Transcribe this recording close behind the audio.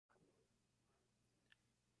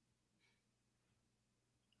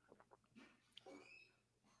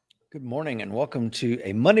Good morning and welcome to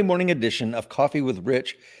a Monday morning edition of Coffee with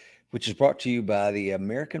Rich, which is brought to you by the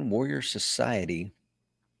American Warrior Society.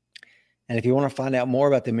 And if you want to find out more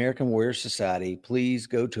about the American Warrior Society, please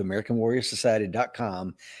go to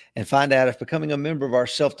AmericanWarriorSociety.com and find out if becoming a member of our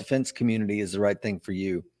self-defense community is the right thing for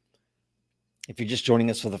you. If you're just joining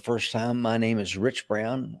us for the first time, my name is Rich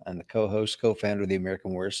Brown. I'm the co-host, co-founder of the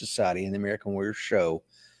American Warrior Society and the American Warrior Show,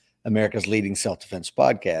 America's leading self-defense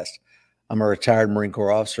podcast. I'm a retired Marine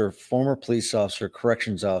Corps officer, former police officer,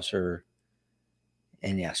 corrections officer,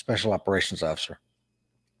 and special operations officer.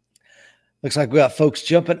 Looks like we got folks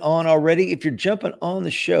jumping on already. If you're jumping on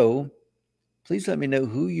the show, please let me know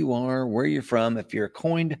who you are, where you're from. If you're a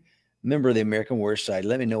coined member of the American Warrior Society,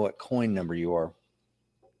 let me know what coin number you are.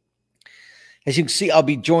 As you can see, I'll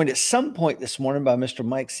be joined at some point this morning by Mr.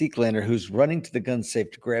 Mike Seeklander, who's running to the gun safe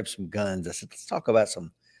to grab some guns. I said, let's talk about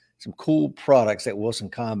some cool products that Wilson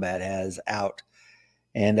Combat has out.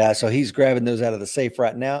 And so he's grabbing those out of the safe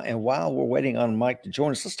right now. And while we're waiting on Mike to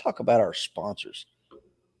join us, let's talk about our sponsors.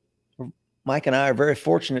 Mike and I are very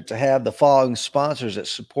fortunate to have the following sponsors that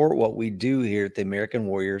support what we do here at the American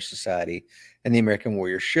Warrior Society and the American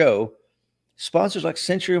Warrior Show. Sponsors like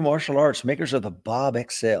Senior Martial Arts, makers of the Bob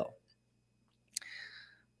XL.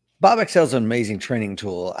 Bob XL is an amazing training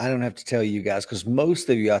tool. I don't have to tell you guys because most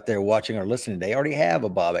of you out there watching or listening today already have a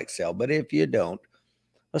Bob XL. But if you don't,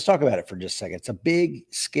 let's talk about it for just a second. It's a big,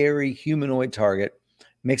 scary humanoid target.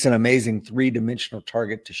 Makes an amazing three-dimensional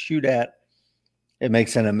target to shoot at. It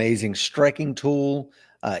makes an amazing striking tool.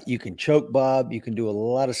 You can choke Bob. You can do a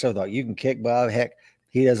lot of stuff. You can kick Bob. Heck,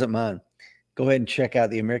 he doesn't mind. Go ahead and check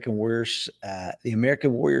out the American Warriors, the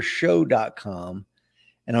AmericanWarriorShow.com.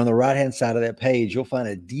 And on the right-hand side of that page, you'll find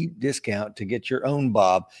a deep discount to get your own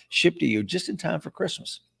Bob shipped to you just in time for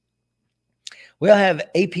Christmas. We'll have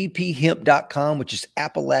APPHemp.com, which is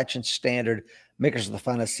Appalachian Standard, makers of the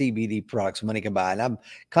finest CBD products money can buy. And I'm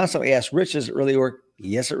constantly asked, Rich, does it really work?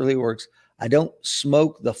 Yes, it really works. I don't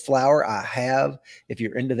smoke the flower. I have. If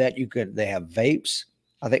you're into that, they have vapes.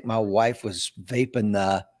 I think my wife was vaping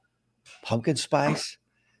the pumpkin spice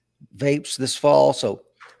vapes this fall. So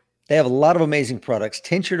they have a lot of amazing products.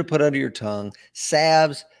 Tincture to put under your tongue,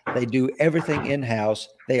 salves. They do everything in-house.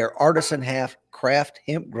 They are artisan craft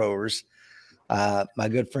hemp growers. My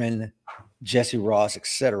good friend Jesse Ross,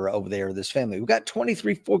 etc., over there, this family. We've got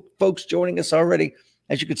 23 folks joining us already.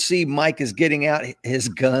 As you can see, Mike is getting out his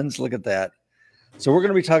guns. Look at that. So we're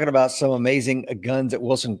going to be talking about some amazing guns that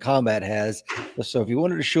Wilson Combat has. So if you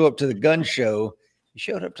wanted to show up to the gun show, you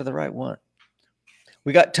showed up to the right one.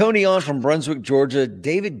 We got Tony on from Brunswick, Georgia.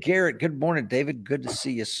 David Garrett. Good morning, David. Good to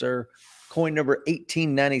see you, sir. Coin number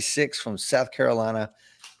 1896 from South Carolina.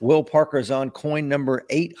 Will Parker is on coin number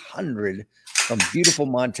 800 from beautiful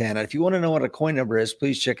Montana. If you want to know what a coin number is,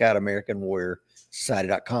 please check out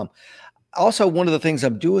AmericanWarriorSociety.com. Also, one of the things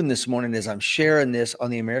I'm doing this morning is I'm sharing this on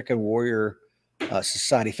the American Warrior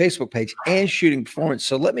Society Facebook page and Shooting Performance.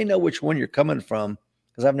 So let me know which one you're coming from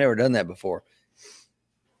because I've never done that before.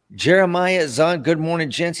 Jeremiah is on. Good morning,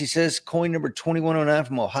 gents. He says coin number 2109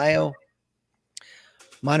 from Ohio.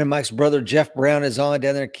 Mine and Mike's brother, Jeff Brown, is on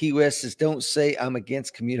down there in Key West. Says, don't say I'm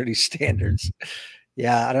against community standards.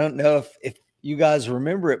 Yeah, I don't know if you guys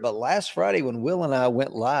remember it, but last Friday when Will and I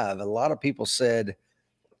went live, a lot of people said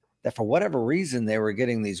that for whatever reason, they were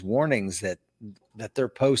getting these warnings that their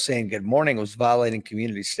post saying good morning was violating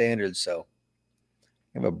community standards. So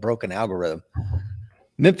we have a broken algorithm.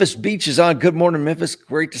 Memphis Beach is on. Good morning, Memphis.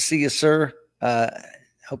 Great to see you, sir.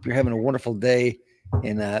 Hope you're having a wonderful day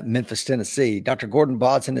in Memphis, Tennessee. Dr. Gordon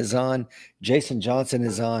Bodson is on. Jason Johnson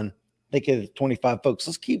is on. Thank you to 25 folks.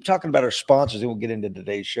 Let's keep talking about our sponsors and we'll get into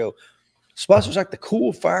today's show. Sponsors like the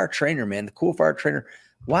Cool Fire Trainer, man. The Cool Fire Trainer.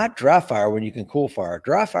 Why dry fire when you can cool fire?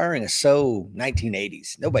 Dry firing is so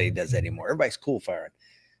 1980s. Nobody does that anymore. Everybody's cool firing.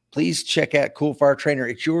 Please check out Cool Fire Trainer.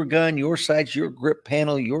 It's your gun, your sights, your grip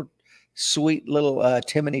panel, your sweet little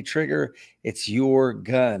Timony trigger. It's your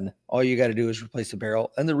gun. All you got to do is replace the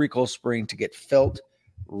barrel and the recoil spring to get felt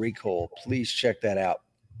recoil. Please check that out.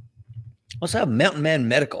 Let's have Mountain Man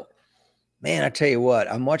Medical. Man, I tell you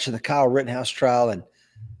what, I'm watching the Kyle Rittenhouse trial and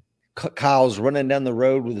Kyle's running down the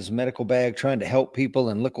road with his medical bag trying to help people,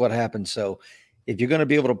 and look what happened. So if you're going to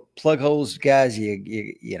be able to plug holes, guys,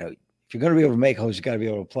 you know, if you're going to be able to make holes, you got to be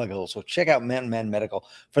able to plug holes. So check out Mountain Man Medical.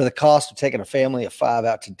 For the cost of taking a family of 5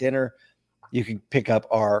 out to dinner, you can pick up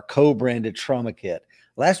our co-branded trauma kit.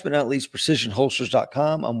 Last but not least,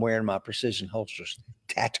 precisionholsters.com. I'm wearing my Precision Holsters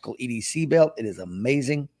tactical EDC belt. It is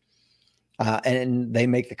amazing. And they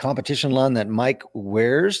make the competition line that Mike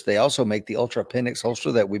wears. They also make the Ultra Appendix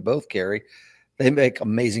holster that we both carry. They make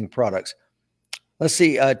amazing products. Let's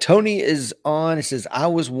see. Tony is on. He says, I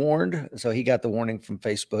was warned. So he got the warning from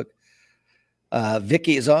Facebook.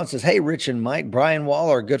 Vicky is on. Says, hey, Rich and Mike. Brian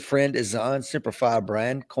Wall, our good friend, is on. Simplify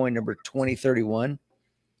Brian, coin number 2031.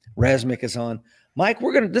 Razmik is on. Mike,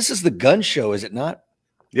 this is the gun show, is it not?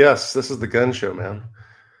 Yes, this is the gun show, man.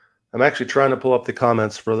 I'm actually trying to pull up the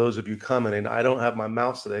comments for those of you commenting. I don't have my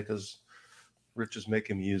mouse today because Rich is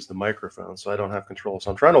making me use the microphone, so I don't have control.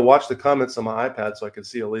 So I'm trying to watch the comments on my iPad so I can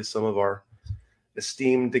see at least some of our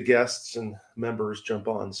esteemed guests and members jump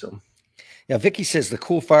on. So, yeah, Vicky says the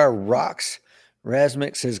Cool Fire rocks.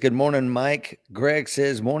 Razmik says, good morning, Mike. Greg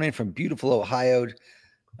says, morning from beautiful Ohio.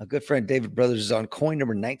 A good friend, David Brothers, is on coin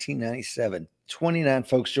number 1997. 29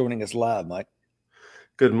 folks joining us live, Mike.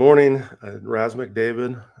 Good morning, Razmik,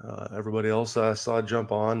 David, everybody else I saw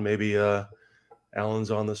jump on. Maybe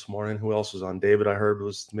Alan's on this morning. Who else was on? David, I heard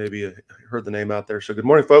heard the name out there. So good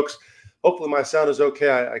morning, folks. Hopefully my sound is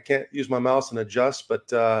okay. I can't use my mouse and adjust,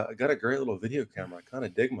 but I got a great little video camera. I kind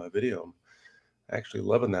of dig my video. I'm actually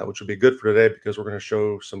loving that, which would be good for today because we're going to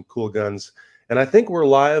show some cool guns. And I think we're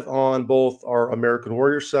live on both our American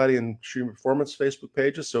Warrior Society and Shooting Performance Facebook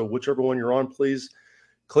pages. So whichever one you're on, please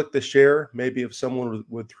click the share. Maybe if someone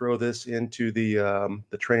would throw this into the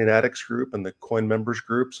Training Addicts group and the Coin members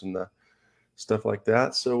groups and the stuff like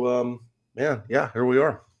that. So, man, yeah, here we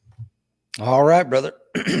are. All right, brother.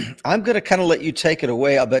 I'm going to kind of let you take it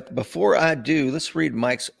away. But before I do, let's read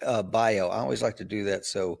Mike's bio. I always like to do that.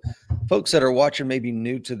 So folks that are watching may be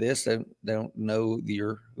new to this. They don't know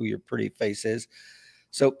who your pretty face is.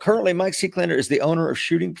 So currently, Mike Seeklander is the owner of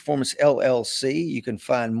Shooting Performance LLC. You can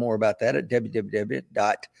find more about that at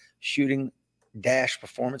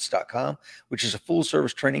www.shooting-performance.com, which is a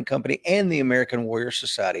full-service training company and the American Warrior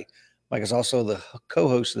Society. Mike is also the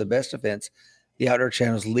co-host of The Best Defense, the Outdoor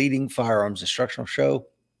Channel's leading firearms instructional show.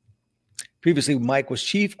 Previously, Mike was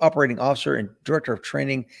Chief Operating Officer and Director of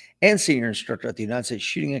Training and Senior Instructor at the United States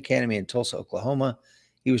Shooting Academy in Tulsa, Oklahoma.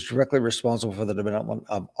 He was directly responsible for the development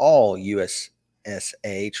of all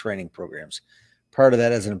U.S.S.A. training programs. Prior to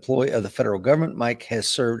that, as an employee of the federal government, Mike has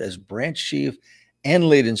served as branch chief and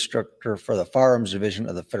lead instructor for the Firearms Division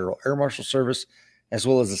of the Federal Air Marshal Service, as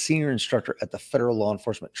well as a senior instructor at the Federal Law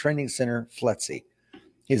Enforcement Training Center, FLETC.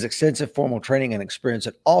 He has extensive formal training and experience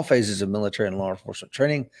at all phases of military and law enforcement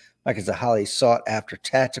training. Mike is a highly sought-after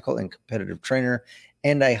tactical and competitive trainer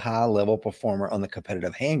and a high-level performer on the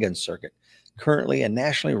competitive handgun circuit. Currently a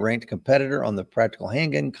nationally ranked competitor on the practical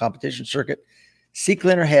handgun competition circuit,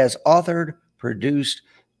 Seeklander has authored, produced,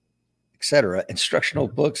 etc., instructional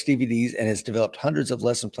books, DVDs, and has developed hundreds of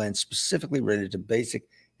lesson plans specifically related to basic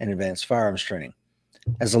and advanced firearms training.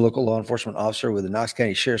 As a local law enforcement officer with the Knox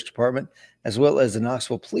County Sheriff's Department, as well as the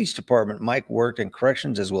Knoxville Police Department, Mike worked in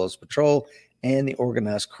corrections as well as patrol and the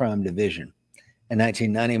Organized Crime Division. In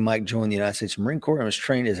 1990, Mike joined the United States Marine Corps and was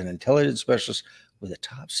trained as an intelligence specialist with a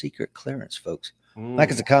top secret clearance, folks. Mike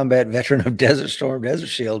is a combat veteran of Desert Storm, Desert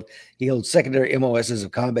Shield. He holds secondary MOSs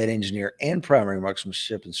of combat engineer and primary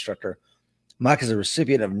marksmanship instructor. Mike is a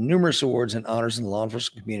recipient of numerous awards and honors in the law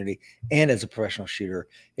enforcement community and as a professional shooter.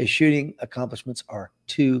 His shooting accomplishments are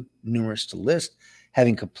too numerous to list.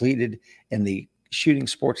 Having completed in the shooting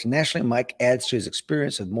sports nationally, Mike adds to his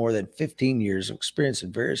experience of more than 15 years of experience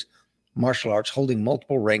in various martial arts, holding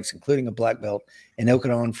multiple ranks, including a black belt in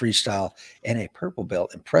Okinawan freestyle and a purple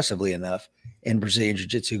belt, impressively enough, in Brazilian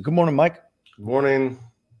Jiu-Jitsu. Good morning, Mike. Good morning.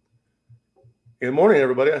 Good morning,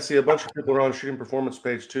 everybody. I see a bunch of people are on Shooting Performance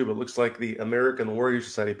page too, but it looks like the American Warrior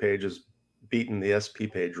Society page is beating the SP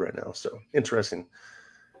page right now. So interesting.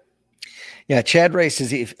 Yeah, Chad Ray says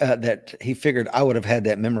that he figured I would have had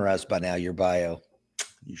that memorized by now, your bio.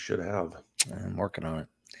 You should have. I'm working on it.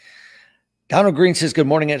 Donald Green says, good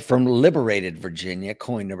morning from Liberated, Virginia,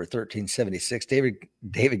 coin number 1376.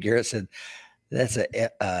 David Garrett said, that's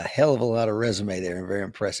a hell of a lot of resume there and very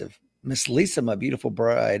impressive. Miss Lisa, my beautiful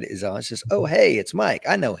bride, is on. She says, oh, hey, it's Mike.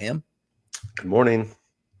 I know him. Good morning.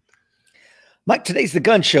 Mike, today's the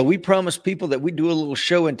gun show. We promised people that we'd do a little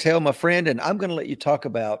show and tell, my friend, and I'm going to let you talk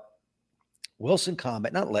about Wilson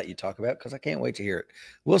Combat. Not let you talk about it because I can't wait to hear it.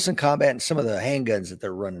 Wilson Combat and some of the handguns that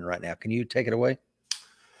they're running right now. Can you take it away?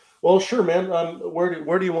 Well, sure, man.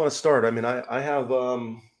 Where do you want to start? I mean, I've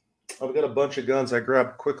got a bunch of guns I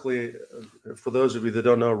grabbed quickly. For those of you that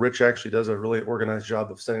don't know, Rich actually does a really organized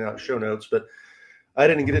job of sending out show notes, but I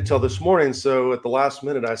didn't get it till this morning. So at the last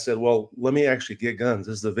minute, I said, well, let me actually get guns.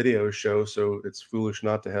 This is the video show, so it's foolish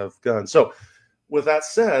not to have guns. So with that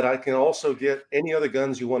said, I can also get any other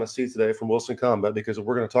guns you want to see today from Wilson Combat, because if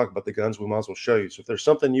we're going to talk about the guns, we might as well show you. So if there's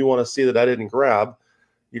something you want to see that I didn't grab,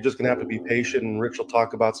 you're just going to have to be patient, and Rich will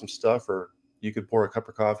talk about some stuff, or you could pour a cup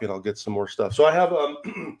of coffee and I'll get some more stuff. So I have,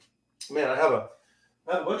 man, I have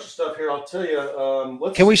I have a bunch of stuff here. I'll tell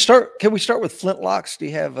you. Can we start with flintlocks? Do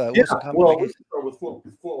you have Wilson Combat? Well, we can start with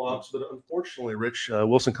flintlocks, but unfortunately, Rich,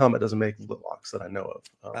 Wilson Combat doesn't make flintlocks that I know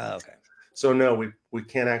of. Okay. So no, we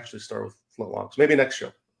can't actually start with flintlocks. Maybe next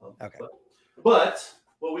show. Okay. But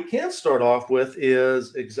what we can start off with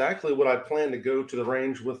is exactly what I plan to go to the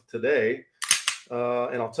range with today,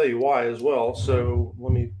 and I'll tell you why as well. So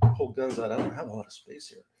let me pull guns out. I don't have a lot of space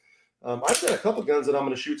here. I've got a couple guns that I'm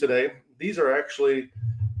going to shoot today. These are actually,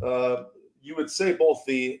 you would say both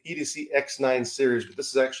the EDC X9 series, but this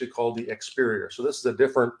is actually called the Experior. So this is a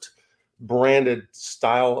different branded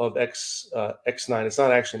style of X9. It's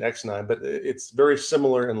not actually an X9, but it's very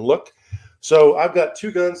similar in look. So I've got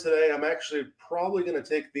two guns today. I'm actually probably going to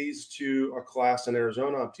take these to a class in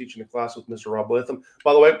Arizona. I'm teaching a class with Mr. Rob Latham.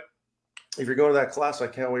 By the way, if you're going to that class, I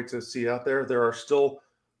can't wait to see you out there. There are still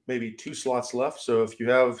maybe 2 slots left. So if you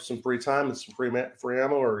have some free time and some free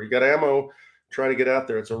ammo, or you got ammo, try to get out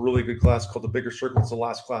there. It's a really good class called the Bigger Circle. It's the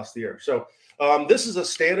last class of the year. So this is a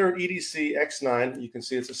standard EDC X9. You can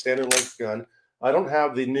see it's a standard length gun. I don't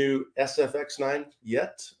have the new SFX9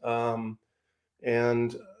 yet.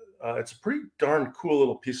 It's a pretty darn cool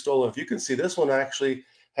little pistola. If you can see, this one actually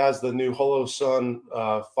has the new Holosun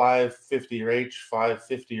 550 or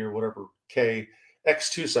H550 or whatever K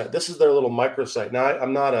X2 sight. This is their little micro sight. Now,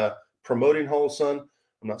 I'm not promoting Holosun.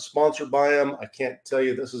 I'm not sponsored by them. I can't tell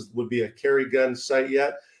you this would be a carry gun sight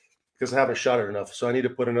yet because I haven't shot it enough. So I need to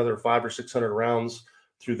put another 500 or 600 rounds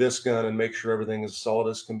through this gun and make sure everything is as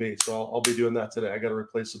solid as can be. So I'll be doing that today. I got to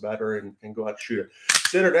replace the battery and go out and shoot it.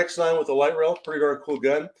 Standard X9 with a light rail, pretty darn cool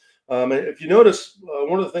gun. If you notice,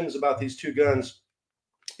 one of the things about these two guns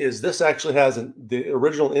is this actually has the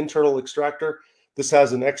original internal extractor. This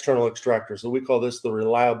has an external extractor. So we call this the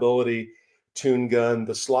reliability tune gun.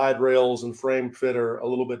 The slide rails and frame fit are a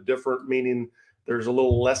little bit different, meaning there's a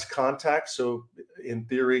little less contact. So in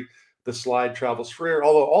theory, the slide travels freer.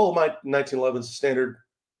 Although all of my 1911s standard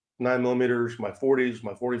 9mm, my 40s,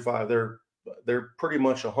 my 45, they're pretty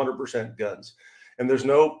much 100% guns. And there's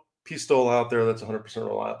no pistol out there that's 100%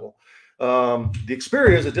 reliable. The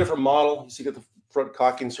Xperia is a different model. So you get the front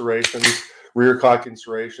cocking serrations, rear cocking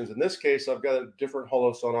serrations. In this case, I've got a different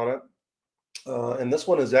Holosun on it. And this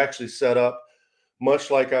one is actually set up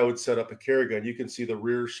much like I would set up a carry gun. You can see the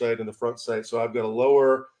rear sight and the front sight. So I've got a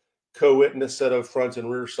lower co-witness set of front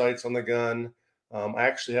and rear sights on the gun. I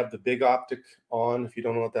actually have the big optic on. If you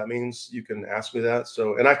don't know what that means, you can ask me that.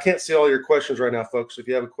 So, and I can't see all your questions right now, folks. If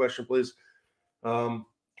you have a question, please throw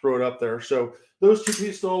it up there. So those two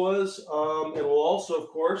pistolas, and we'll also, of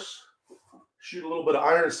course, shoot a little bit of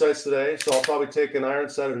iron sights today. So I'll probably take an iron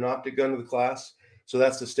sight and an optic gun to the class. So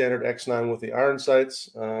that's the standard X9 with the iron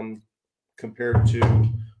sights compared to,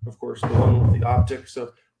 of course, the one with the optic.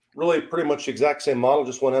 So really pretty much the exact same model,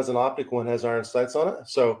 just one has an optic, one has iron sights on it.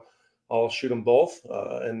 So I'll shoot them both.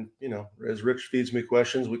 And, you know, as Rich feeds me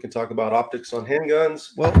questions, we can talk about optics on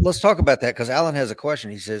handguns. Well, let's talk about that because Alan has a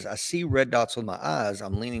question. He says, I see red dots with my eyes.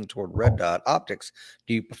 I'm leaning toward red dot optics.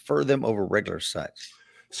 Do you prefer them over regular sights?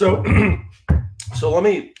 So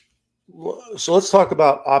let's talk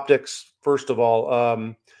about optics first of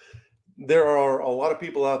all. There are a lot of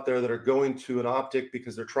people out there that are going to an optic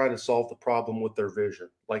because they're trying to solve the problem with their vision.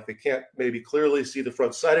 Like they can't maybe clearly see the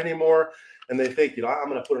front sight anymore, and they think, you know, I'm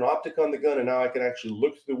going to put an optic on the gun, and now I can actually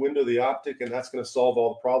look through the window of the optic, and that's going to solve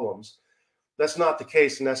all the problems. That's not the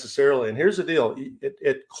case necessarily. And here's the deal: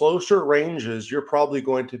 at closer ranges, you're probably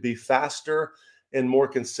going to be faster and more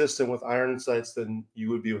consistent with iron sights than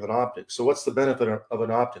you would be with an optic. So what's the benefit of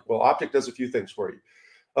an optic? Well, optic does a few things for you.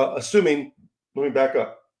 Let me back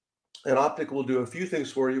up. An optic will do a few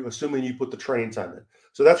things for you, assuming you put the training time in.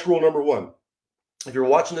 So that's rule number one. If you're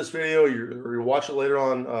watching this video, or you're watching later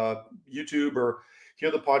on YouTube or hear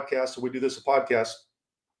the podcast, so we do this a podcast.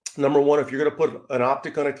 Number one, if you're going to put an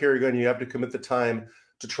optic on a carry gun, you have to commit the time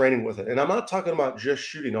to training with it. And I'm not talking about just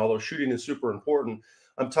shooting, although shooting is super important.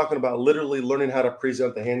 I'm talking about literally learning how to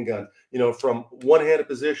present the handgun, you know, from one-handed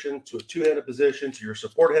position to a two-handed position to your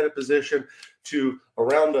support-handed position to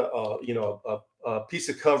around a piece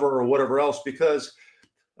of cover or whatever else. Because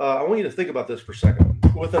I want you to think about this for a second.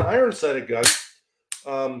 With an iron-sighted gun,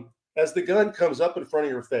 as the gun comes up in front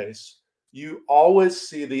of your face, you always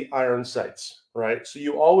see the iron sights, right? So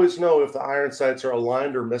you always know if the iron sights are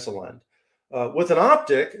aligned or misaligned. With an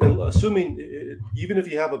optic, assuming even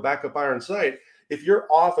if you have a backup iron sight, if you're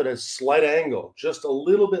off at a slight angle, just a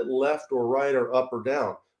little bit left or right or up or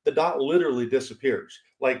down, the dot literally disappears,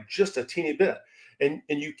 like just a teeny bit. And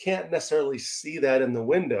you can't necessarily see that in the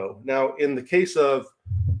window. Now, in the case of,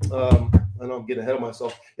 I know I'm getting ahead of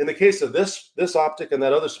myself. In the case of this optic and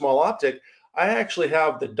that other small optic, I actually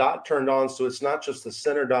have the dot turned on, so it's not just the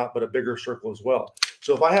center dot, but a bigger circle as well.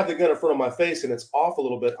 So if I have the gun in front of my face and it's off a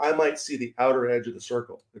little bit, I might see the outer edge of the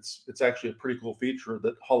circle. It's actually a pretty cool feature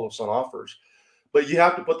that Holosun offers. But you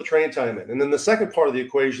have to put the training time in. And then the second part of the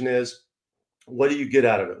equation is, what do you get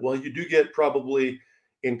out of it? Well, you do get probably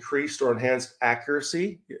increased or enhanced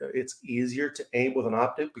accuracy. It's easier to aim with an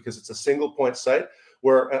optic because it's a single point sight,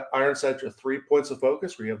 where iron sights are 3 points of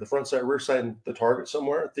focus, where you have the front sight, rear sight, and the target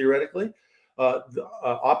somewhere, theoretically.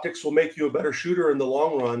 Optics will make you a better shooter in the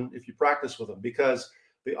long run if you practice with them, because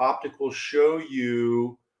the optic will show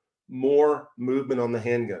you more movement on the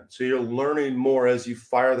handgun. So you're learning more as you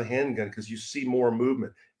fire the handgun because you see more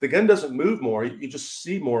movement. The gun doesn't move more, you just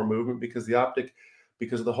see more movement because the optic,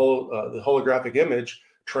 because of the holographic image,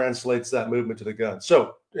 translates that movement to the gun.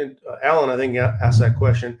 So Alan, I think, asked that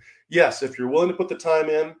question. Yes, if you're willing to put the time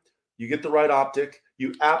in, you get the right optic,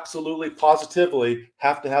 you absolutely positively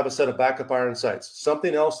have to have a set of backup iron sights,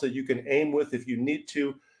 something else that you can aim with if you need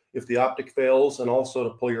to, if the optic fails, and also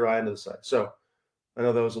to pull your eye into the sight. So I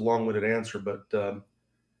know that was a long-winded answer, but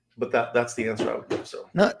that's the answer I would give. So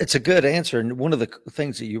no, it's a good answer. And one of the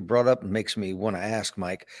things that you brought up makes me want to ask,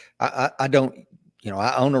 Mike, I don't,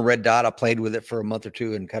 I own a red dot. I played with it for a month or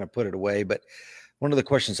two and kind of put it away. But one of the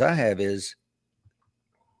questions I have is,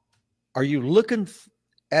 are you looking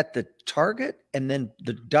at the target and then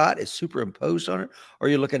the dot is superimposed on it, or are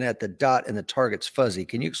you looking at the dot and the target's fuzzy?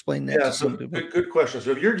 Can you explain that to some people? Good question.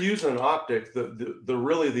 So if you're using an optic, the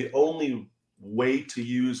really the only way to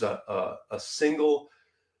use a single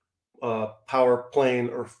power plane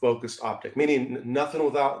or focused optic, meaning nothing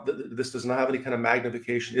without this does not have any kind of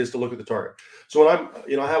magnification, is to look at the target. So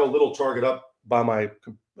when I have a little target up by my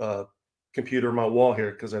computer, my wall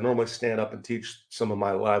here, because I normally stand up and teach some of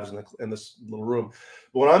my labs in this little room.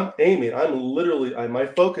 But when I'm aiming, my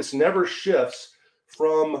focus never shifts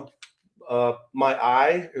from my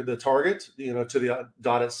eye or the target, to the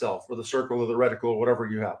dot itself, or the circle or the reticle or whatever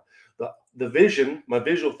you have. The vision, my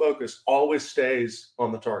visual focus always stays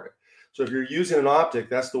on the target. So if you're using an optic,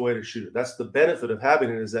 that's the way to shoot it. That's the benefit of having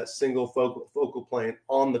it, is that single focal plane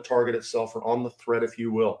on the target itself, or on the thread, if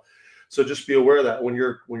you will. So just be aware of that when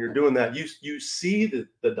you're doing that, you see the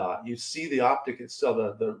dot, you see the optic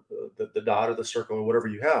itself, the dot or the circle or whatever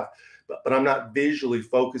you have, but I'm not visually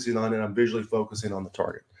focusing on it. I'm visually focusing on the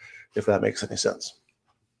target, if that makes any sense.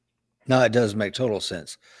 No, it does make total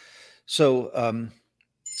sense. So,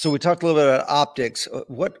 so we talked a little bit about optics.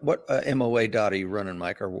 What MOA dot are you running,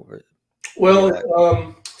 Mike?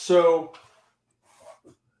 So,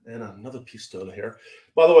 and another pistola here.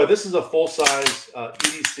 By the way, this is a full-size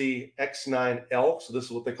EDC X9L. So this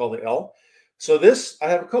is what they call the L. So this, I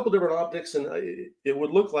have a couple different optics, and it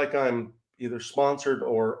would look like I'm either sponsored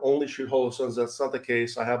or only shoot Holosuns. That's not the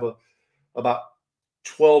case. I have about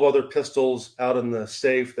 12 other pistols out in the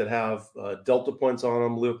safe that have delta points on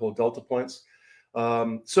them, Leopold delta points.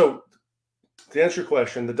 So to answer your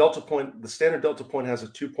question, the standard delta point has a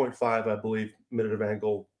 2.5, I believe, minute of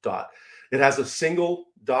angle dot. It has a single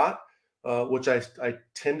dot, which I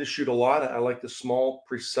tend to shoot a lot. I like the small,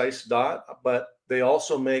 precise dot, but they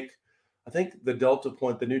also make, I think the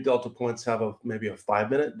new delta points have maybe a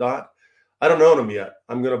 5-minute dot. I don't own them yet.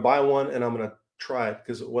 I'm going to buy one and I'm going to try it,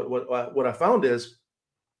 because what I found is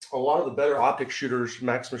a lot of the better optic shooters,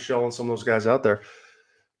 Max Michel and some of those guys out there,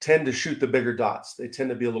 tend to shoot the bigger dots. They tend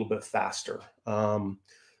to be a little bit faster. Now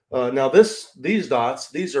these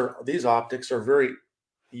optics are very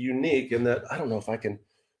unique in that, I don't know if I can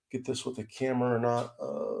get this with the camera or not.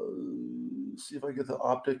 See if I get the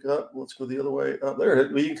optic up. Let's go the other way.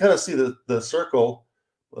 There, you can kind of see the circle.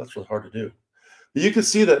 Well, that's really hard to do. But you can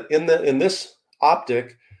see that in this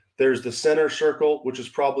optic, there's the center circle, which is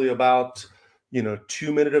probably about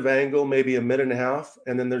 2 minutes of angle, maybe a minute and a half.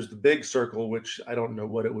 And then there's the big circle, which I don't know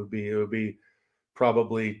what it would be. It would be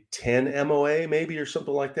probably 10 MOA maybe, or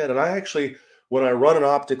something like that. And I actually, when I run an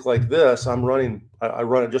optic like this, I run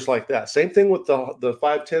it just like that. Same thing with the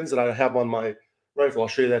 510s that I have on my rifle. I'll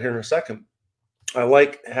show you that here in a second. I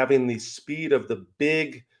like having the speed of the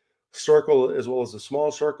big circle as well as the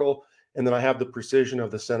small circle. And then I have the precision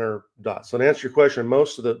of the center dot. So to answer your question,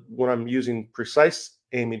 when I'm using precise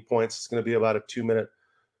aiming points, it's going to be about a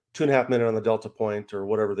 2.5 minute on the delta point, or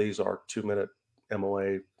whatever these are, 2-minute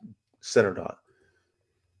MOA center dot.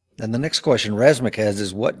 And the next question Razmik has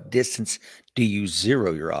is, what distance do you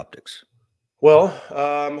zero your optics? Well,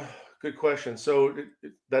 good question. So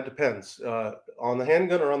that depends on the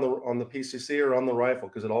handgun, or on the PCC, or on the rifle,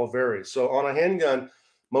 because it all varies. So on a handgun,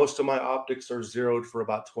 most of my optics are zeroed for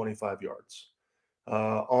about 25 yards.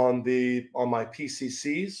 On my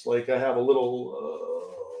PCCs, like I have a little,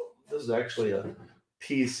 this is actually a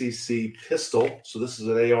PCC pistol. So this is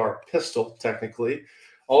an AR pistol, technically.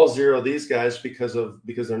 I'll zero these guys because they're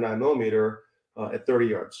 9mm at 30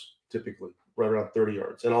 yards, typically right around 30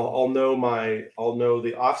 yards. And I'll know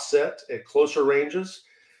the offset at closer ranges,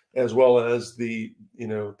 as well as the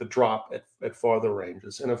drop at farther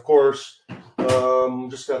ranges. And of course,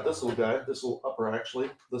 just got this little guy, this little upper, actually,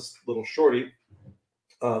 this little shorty,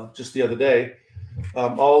 just the other day.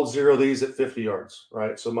 I'll zero these at 50 yards,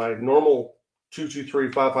 right? So my normal 223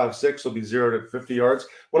 5.56 will be zeroed at 50 yards.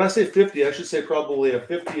 When I say 50, I should say probably a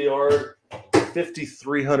 50-yard,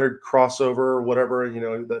 5,300 crossover, or whatever,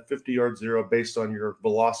 that 50-yard zero based on your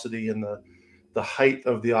velocity, and the height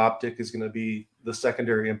of the optic is going to be, the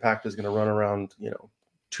secondary impact is going to run around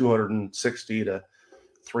 260 to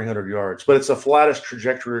 300 yards, but it's a flattest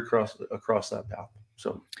trajectory across that path.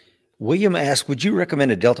 So William asked, would you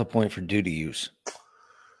recommend a delta point for duty use?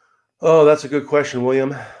 Oh, that's a good question,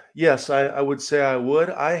 William. Yes, I would say I would.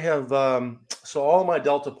 I have, so all my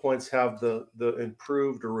delta points have the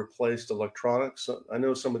improved or replaced electronics. So I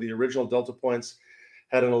know some of the original delta points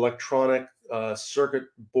had an electronic circuit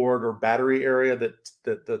board or battery area that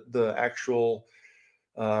the actual,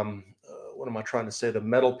 what am I trying to say? The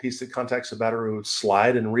metal piece that contacts the battery would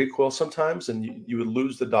slide and recoil sometimes, and you would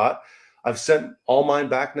lose the dot. I've sent all mine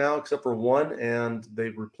back now except for one, and they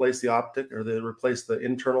replaced the optic, or they replaced the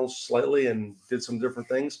internals slightly and did some different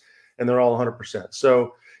things, and they're all 100%.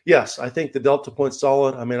 So yes, I think the delta point's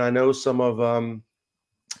solid. I mean, I know some of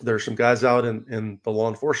there's some guys out in the law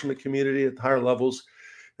enforcement community at the higher levels,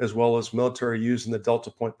 as well as military, using the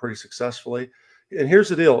delta point pretty successfully. And here's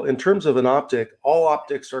the deal: in terms of an optic, all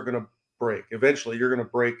optics are going to break. Eventually, you're going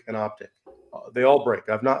to break an optic. They all break.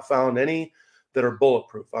 I've not found any that are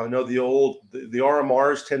bulletproof. I know the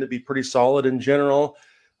RMRs tend to be pretty solid in general,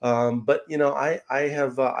 but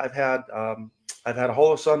I've had a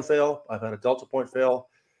holosun fail. I've had a delta point fail.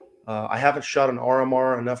 I haven't shot an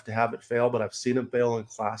RMR enough to have it fail, but I've seen them fail in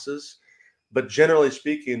classes. But generally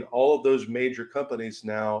speaking, all of those major companies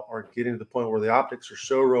now are getting to the point where the optics are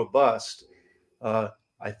so robust.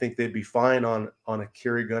 I think they'd be fine on a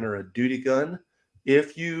carry gun or a duty gun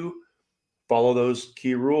if you follow those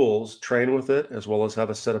key rules, train with it, as well as have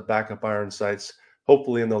a set of backup iron sights,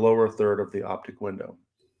 hopefully in the lower third of the optic window.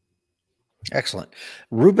 Excellent.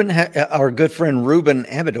 Ruben, our good friend Ruben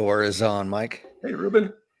Amador is on, Mike. Hey,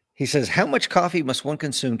 Ruben. He says, how much coffee must one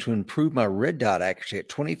consume to improve my red dot accuracy at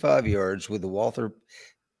 25 yards with the Walther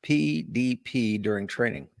PDP during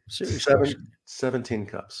training? Serious question. 17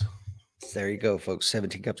 cups. There you go, folks.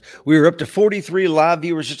 17 cups. We were up to 43 live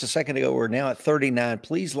viewers just a second ago. We're now at 39.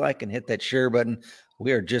 Please like and hit that share button.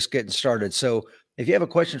 We are just getting started. So if you have a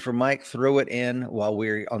question for Mike, throw it in while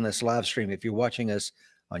we're on this live stream. If you're watching us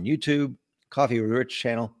on YouTube, Coffee with Rich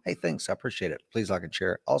channel, hey, thanks. I appreciate it. Please like and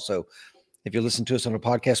share. Also, if you listen to us on a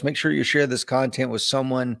podcast, make sure you share this content with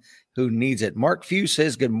someone who needs it. Mark Few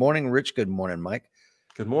says, good morning, Rich. Good morning, Mike.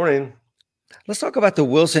 Good morning. Let's talk about the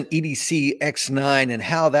Wilson EDC X9 and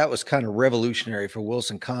how that was kind of revolutionary for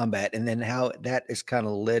Wilson Combat, and then how that has kind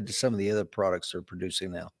of led to some of the other products they're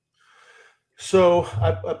producing now. So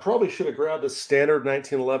I probably should have grabbed a standard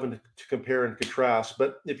 1911 to compare and contrast.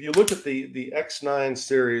 But if you look at the X9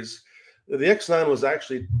 series, the X9 was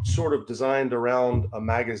actually sort of designed around a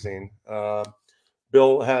magazine.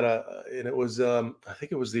 Bill had and it was, I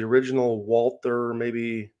think it was the original Walther,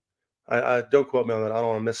 maybe. I don't quote me on that. I don't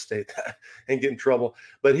want to misstate that and get in trouble.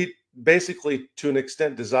 But he basically, to an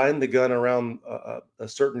extent, designed the gun around a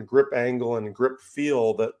certain grip angle and grip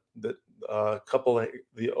feel that a couple of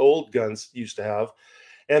the old guns used to have.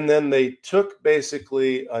 And then they took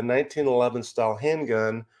basically a 1911 style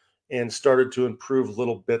handgun and started to improve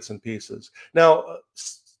little bits and pieces. Now,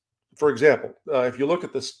 for example, if you look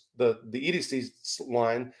at this, the EDC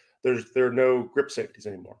line, there are no grip safeties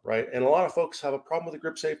anymore, right? And a lot of folks have a problem with the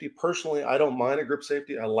grip safety. Personally, I don't mind a grip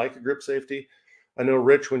safety. I like a grip safety. I know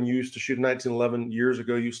Rich, when you used to shoot 1911 years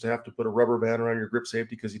ago, used to have to put a rubber band around your grip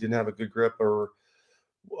safety because you didn't have a good grip, or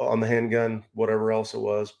on the handgun, whatever else it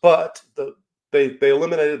was. But they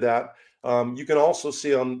eliminated that. You can also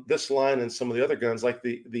see on this line and some of the other guns, like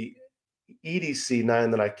the EDC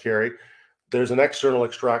 9 that I carry, there's an external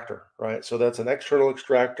extractor, right? So that's an external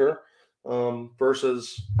extractor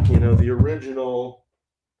versus the original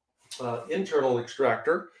internal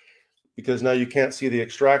extractor, because now you can't see the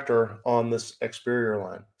extractor on this exterior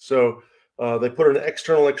line. So they put an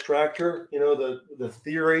external extractor. The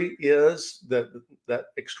theory is that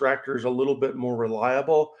extractor is a little bit more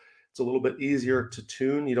reliable. It's a little bit easier to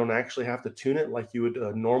tune. You don't actually have to tune it like you would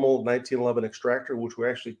a normal 1911 extractor, which we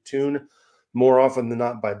actually tune more often than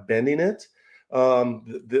not by bending it.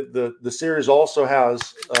 The series also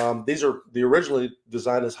has, these are the originally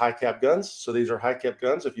designed as high cap guns. So these are high cap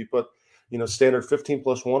guns. If you put, standard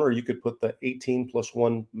 15+1, or you could put the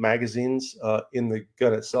 18+1 magazines in the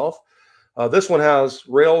gun itself. This one has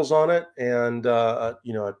rails on it, and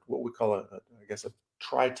what we call I guess a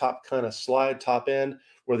tri-top kind of slide top end,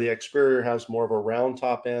 where the Experior has more of a round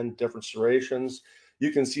top end, different serrations.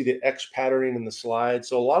 You can see the X patterning in the slide.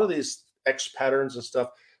 So a lot of these X patterns and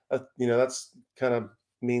stuff, that's kind of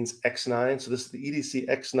means X9. So this is the EDC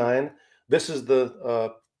X9. This is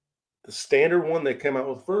the standard one they came out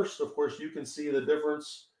with first. Of course, you can see the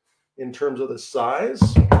difference in terms of the size.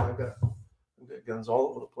 I've got guns all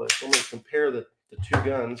over the place. So I'm going to compare the two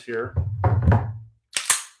guns here.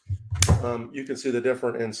 You can see the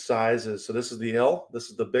different in sizes. So this is the L. This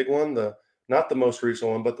is the big one, not the most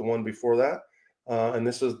recent one, but the one before that. And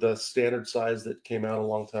this is the standard size that came out a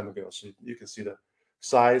long time ago. So you can see the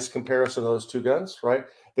size comparison of those two guns, right?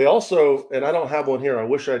 They also, and I don't have one here, I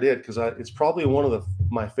wish I did, because it's probably one of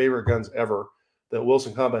my favorite guns ever that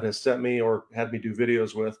Wilson Combat has sent me or had me do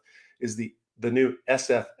videos with, is the new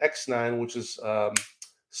SF X9, which is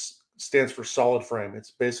stands for solid frame.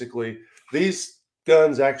 It's basically, these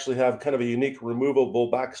guns actually have kind of a unique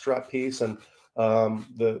removable backstrap piece, and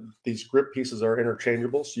these grip pieces are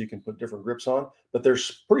interchangeable, so you can put different grips on, but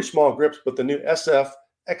there's pretty small grips. But the new SF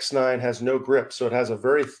X9 has no grip, so it has a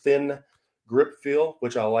very thin grip feel,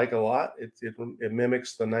 which I like a lot. It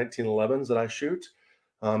mimics the 1911s that I shoot.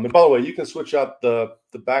 And by the way, you can switch out the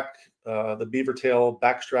beaver tail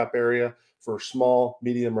backstrap area for small,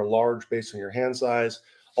 medium, or large based on your hand size.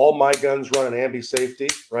 All my guns run an ambi safety,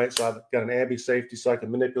 right? So I've got an ambi safety, so I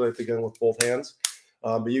can manipulate the gun with both hands.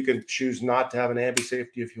 But you can choose not to have an ambi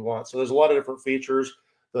safety if you want. So there's a lot of different features.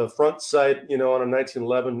 The front sight, on a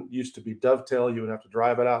 1911 used to be dovetail. You would have to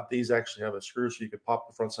drive it out. These actually have a screw, so you could pop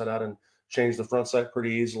the front sight out and change the front sight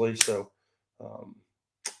pretty easily. So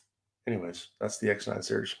anyways, that's the X9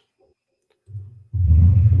 series.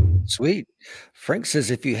 Sweet. Frank says,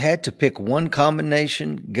 if you had to pick one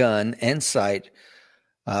combination gun and sight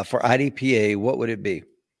for IDPA, what would it be?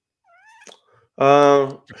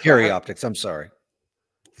 Carry optics. I'm sorry.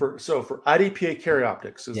 For IDPA carry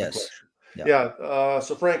optics is the question. Yeah.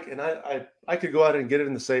 So Frank, and I could go out and get it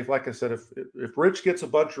in the safe. Like I said, if Rich gets a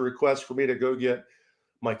bunch of requests for me to go get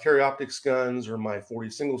my carry optics guns or my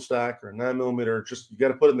 40 single stack or 9mm, just you got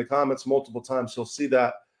to put it in the comments multiple times. He'll see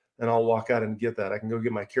that, and I'll walk out and get that. I can go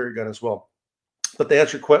get my carry gun as well. But to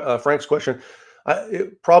answer Frank's question,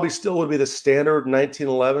 it probably still would be the standard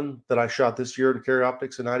 1911 that I shot this year in carry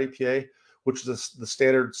optics and IDPA, which is the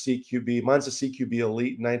standard CQB. Mine's a CQB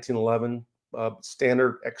Elite 1911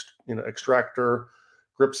 standard, extractor,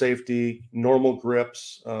 grip safety, normal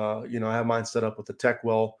grips. I have mine set up with the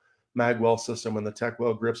TechWell magwell system and the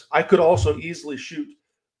TechWell grips. I could also easily shoot,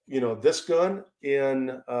 this gun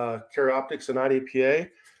in carry optics and IDPA.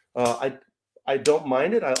 I don't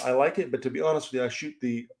mind it. I like it, but to be honest with you, I shoot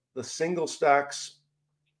the single stacks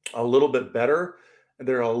a little bit better.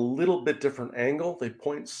 They're a little bit different angle. They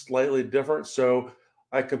point slightly different. So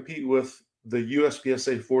I compete with the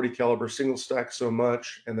U.S.A 40 caliber single stack so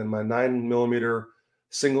much. And then my 9mm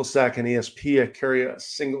single stack and ESP, I carry a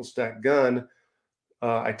single stack gun.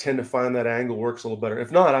 I tend to find that angle works a little better.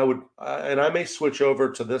 If not, I may switch over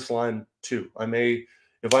to this line too.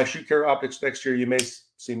 If I shoot carry optics next year, you may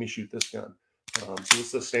see me shoot this gun. So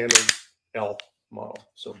it's the standard L model.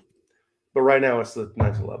 So, but right now it's the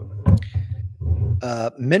 1911.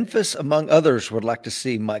 Memphis, among others, would like to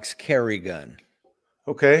see Mike's carry gun.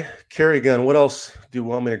 Okay, carry gun. What else do you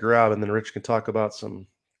want me to grab? And then Rich can talk about some.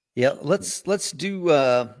 Yeah, let's do.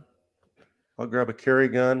 I'll grab a carry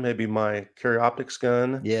gun, maybe my carry optics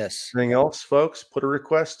gun. Yes. Anything else, folks? Put a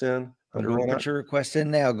request in. Put your request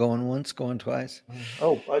in now. Going once, going twice.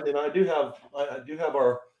 Oh, I do have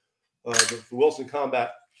our the Wilson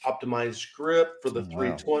Combat optimized grip for the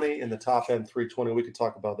 320 and the top end 320. We could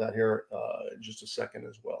talk about that here in just a second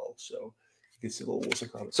as well. So you can see a little Wilson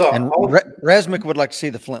Combat. So and Razmik would like to see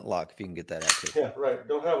the flintlock if you can get that out too. Yeah, right.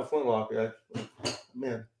 Don't have a flintlock.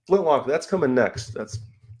 Man, flintlock. That's coming next.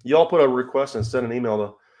 Y'all put a request and send an email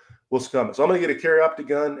to Wilson Combat. So I'm going to get a carry optic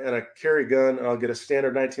gun and a carry gun, and I'll get a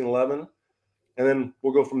standard 1911, and then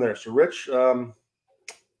we'll go from there. So Rich,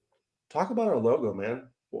 talk about our logo, man.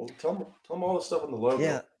 Well, tell them all the stuff on the logo.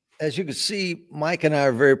 Yeah. As you can see, Mike and I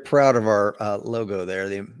are very proud of our logo there,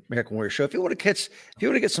 the American Warrior Show. If you want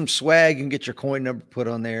to get some swag, you can get your coin number put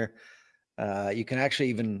on there. You can actually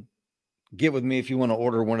even get with me if you want to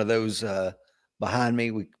order one of those behind me.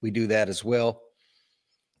 We do that as well.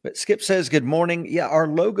 But Skip says, good morning. Yeah, our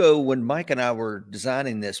logo, when Mike and I were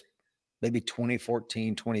designing this, maybe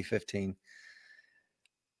 2014, 2015,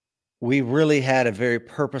 we really had a very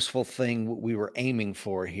purposeful thing we were aiming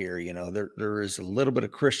for here. You know, there is a little bit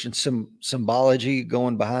of Christian symbology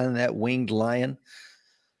going behind that winged lion.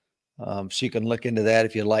 So you can look into that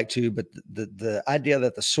if you'd like to. But the idea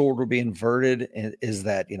that the sword will be inverted is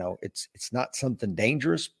that, you know, it's not something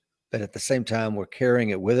dangerous, but at the same time, we're carrying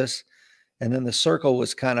it with us. And then the circle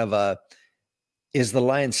was kind of is the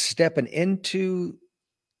lion stepping into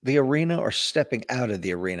the arena or stepping out of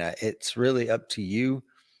the arena? It's really up to you,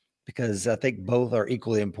 because I think both are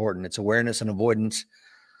equally important. It's awareness and avoidance,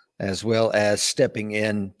 as well as stepping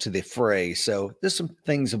into the fray. So there's some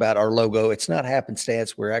things about our logo. It's not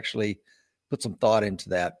happenstance. We're actually put some thought into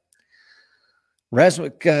that.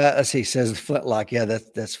 Rasmus, let's see, says the flintlock. Yeah,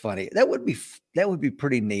 that's funny. That would be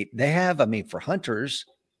pretty neat. They have, I mean, for hunters,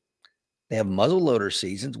 they have muzzleloader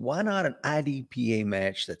seasons. Why not an IDPA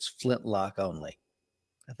match that's flintlock only?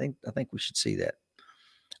 I think we should see that.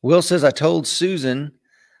 Will says, I told Susan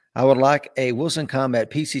I would like a Wilson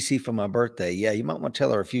Combat PCC for my birthday. Yeah, you might want to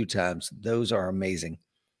tell her a few times. Those are amazing.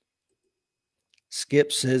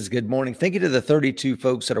 Skip says, good morning. Thank you to the 32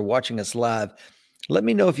 folks that are watching us live. Let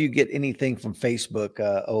me know if you get anything from Facebook,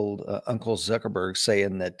 old Uncle Zuckerberg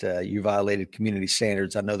saying that you violated community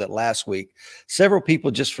standards. I know that last week, several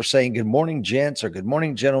people, just for saying good morning, gents, or good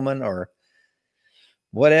morning, gentlemen, or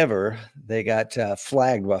whatever, they got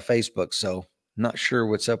flagged by Facebook. So not sure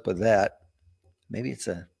what's up with that. Maybe it's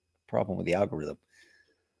a problem with the algorithm.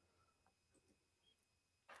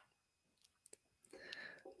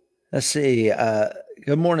 Let's see.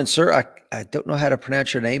 Good morning, sir. I don't know how to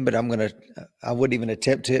pronounce your name, but I wouldn't even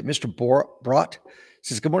attempt to. Mr. Brott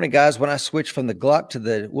says, good morning, guys. When I switched from the Glock to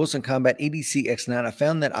the Wilson Combat EDC X9, I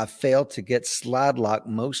found that I failed to get slide lock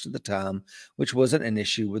most of the time, which wasn't an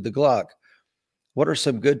issue with the Glock. What are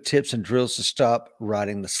some good tips and drills to stop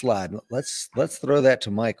riding the slide? Let's throw that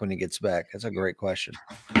to Mike when he gets back. That's a great question.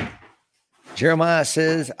 Jeremiah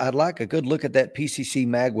says, I'd like a good look at that PCC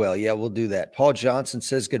magwell. Yeah, we'll do that. Paul Johnson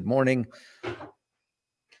says, good morning.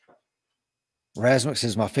 Rasmus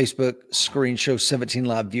says, my Facebook screen shows 17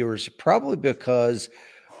 live viewers, probably because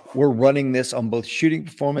we're running this on both Shooting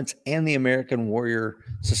Performance and the American Warrior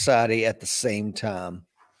Society at the same time.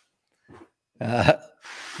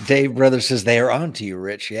 Dave Brother says, they are on to you,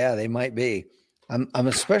 Rich. Yeah, they might be. I'm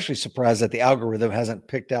especially surprised that the algorithm hasn't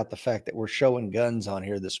picked out the fact that we're showing guns on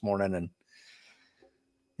here this morning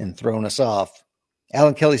and thrown us off.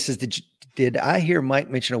 Alan Kelly says, did I hear Mike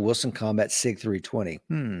mention a Wilson Combat SIG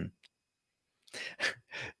 320?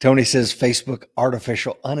 Tony says, Facebook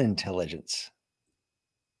artificial unintelligence.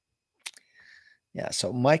 Yeah,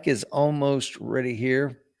 so Mike is almost ready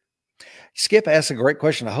here. Skip asked a great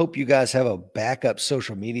question. I hope you guys have a backup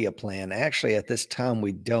social media plan. Actually, at this time,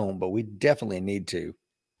 we don't, but we definitely need to.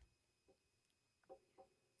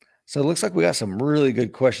 So it looks like we got some really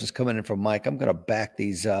good questions coming in from Mike. I'm going to back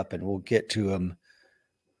these up, and we'll get to him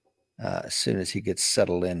as soon as he gets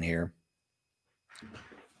settled in here.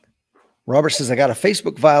 Robert says, I got a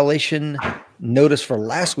Facebook violation notice for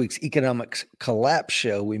last week's economic collapse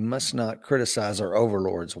show. We must not criticize our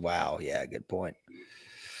overlords. Wow. Yeah, good point.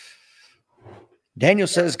 Daniel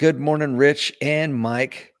says, good morning, Rich and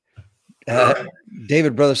Mike.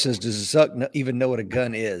 David Brother says, does Zuck even know what a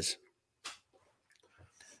gun is?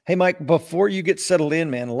 Hey, Mike, before you get settled in,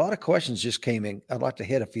 man, a lot of questions just came in. I'd like to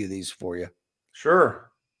hit a few of these for you.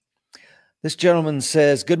 Sure. This gentleman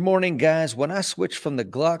says, good morning, guys. When I switched from the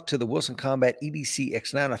Glock to the Wilson Combat EDC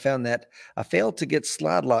X9, I found that I failed to get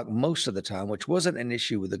slide lock most of the time, which wasn't an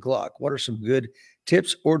issue with the Glock. What are some good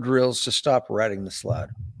tips or drills to stop riding the slide?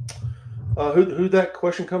 Who'd that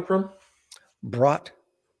question come from? Brott.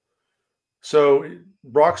 So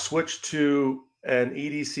Brock switched to an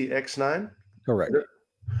EDC X9? Correct.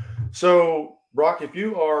 So Brock, if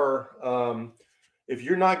you are if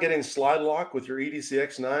you're not getting slide lock with your EDC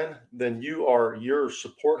X9, then your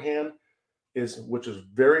support hand which is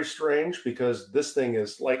very strange, because this thing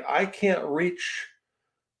is like, I can't reach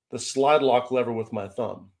the slide lock lever with my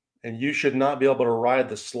thumb, and you should not be able to ride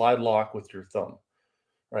the slide lock with your thumb,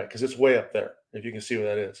 right? Because it's way up there, if you can see what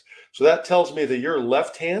that is. So that tells me that your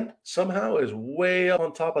left hand somehow is way up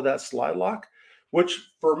on top of that slide lock,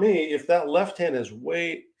 which for me, if that left hand is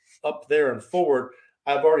way up there and forward,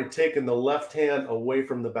 I've already taken the left hand away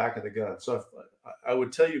from the back of the gun. So I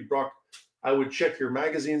would tell you, Brock, I would check your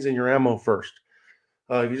magazines and your ammo first.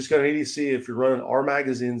 If you just got an EDC, if you're running R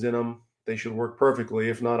magazines in them, they should work perfectly.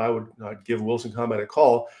 If not, I'd give Wilson Combat a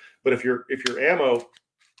call. But if your ammo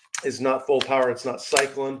is not full power, it's not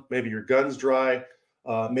cycling, maybe your gun's dry,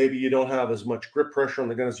 maybe you don't have as much grip pressure on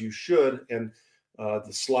the gun as you should, and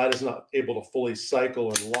the slide is not able to fully cycle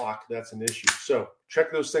and lock. That's an issue. So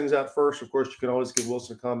check those things out first. Of course, you can always give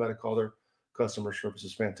Wilson Combat a call. Their customer service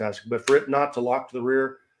is fantastic. But for it not to lock to the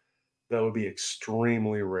rear, that would be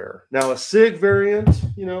extremely rare. Now, a SIG variant,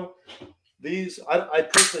 you know, these, I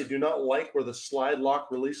personally do not like where the slide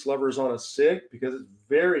lock release lever is on a SIG because it's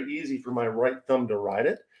very easy for my right thumb to ride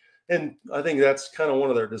it. And I think that's kind of one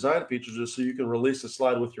of their design features, is so you can release the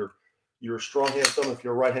slide with your strong hand thumb if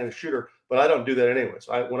you're a right-handed shooter. But I don't do that anyways.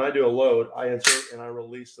 When I do a load, I insert and I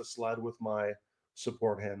release the slide with my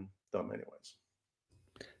support hand thumb anyways.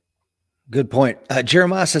 Good point.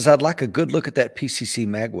 Jeremiah says, I'd like a good look at that PCC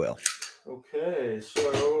magwell. Okay,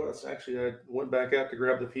 so that's actually, I went back out to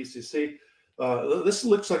grab the PCC. This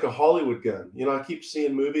looks like a Hollywood gun. You know, I keep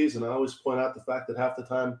seeing movies, and I always point out the fact that half the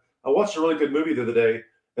time, I watched a really good movie the other day,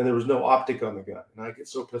 and there was no optic on the gun, and I get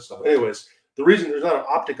so pissed off. Anyways, the reason there's not an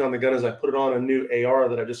optic on the gun is I put it on a new AR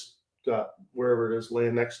that I just got wherever it is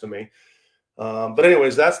laying next to me. But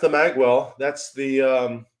anyways, that's the magwell. That's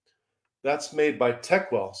the that's made by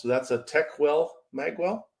Techwell. So that's a Techwell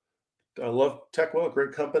magwell. I love Techwell,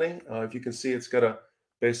 great company. If you can see, it's got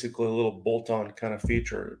basically a little bolt-on kind of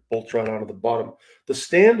feature. It bolts right onto the bottom. The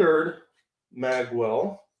standard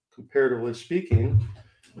magwell, comparatively speaking,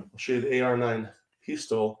 I'll show you the AR9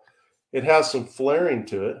 pistol. It has some flaring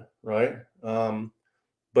to it, right?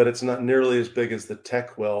 But it's not nearly as big as the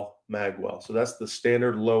Techwell magwell. So that's the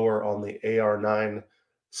standard lower on the AR9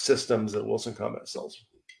 systems that Wilson Combat sells.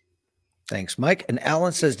 Thanks, Mike. And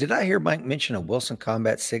Alan says, did I hear Mike mention a Wilson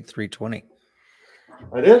Combat SIG 320?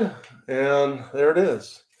 I did, and there it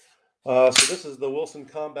is. So this is the Wilson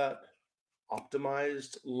Combat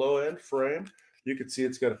optimized low-end frame. You can see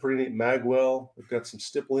it's got a pretty neat magwell. We've got some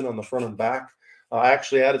stippling on the front and back. I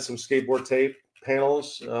actually added some skateboard tape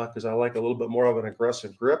panels because I like a little bit more of an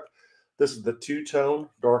aggressive grip. This is the two-tone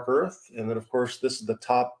dark earth, and then of course this is the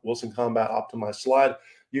top Wilson Combat optimized slide.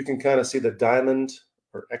 You can kind of see the diamond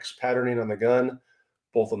or X patterning on the gun,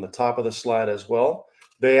 both on the top of the slide as well.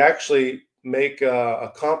 They actually make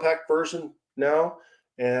a compact version now,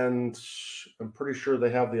 and I'm pretty sure they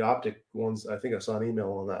have the optic ones. I think I saw an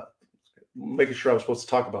email on that, making sure I was supposed to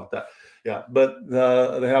talk about that. Yeah, but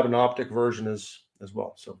they have an optic version as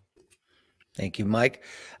well. So, thank you, Mike.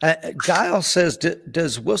 Giles says,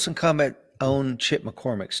 does Wilson Combat own Chip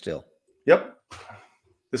McCormick still? Yep,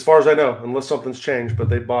 as far as I know, unless something's changed. But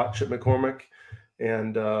they bought Chip McCormick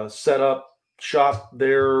and set up shop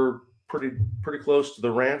there pretty close to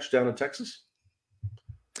the ranch down in Texas.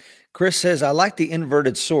 Chris says, I like the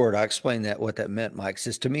inverted sword. I explained what that meant, Mike.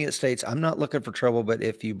 Says, to me, it states, I'm not looking for trouble, but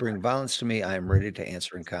if you bring violence to me, I am ready to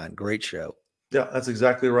answer in kind. Great show. Yeah, that's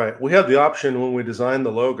exactly right. We had the option when we designed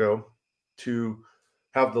the logo to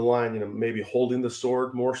have the line, you know, maybe holding the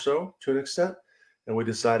sword more so to an extent. And we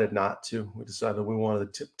decided not to. We decided we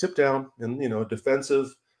wanted to tip down and, you know,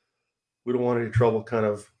 defensive. We don't want any trouble kind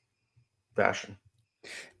of fashion.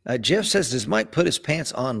 Jeff says, does Mike put his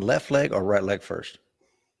pants on left leg or right leg first?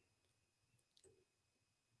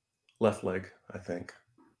 Left leg, I think.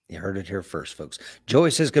 You heard it here first, folks. Joey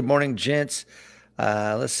says, good morning, gents.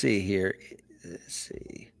 Let's see here. Let's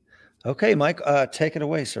see. Okay, Mike, take it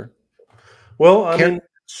away, sir. Well,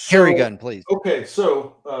 carry gun, please. Okay,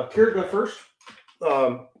 so carry gun first.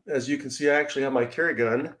 As you can see, I actually have my carry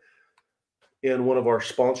gun in one of our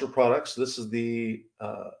sponsor products. This is the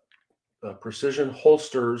Precision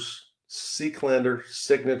Holsters Seeklander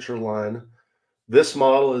signature line. This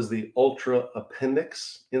model is the Ultra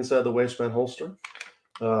Appendix inside the waistband holster.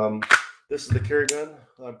 This is the carry gun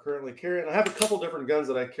I'm currently carrying. I have a couple different guns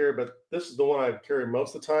that I carry, but this is the one I carry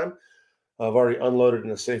most of the time. I've already unloaded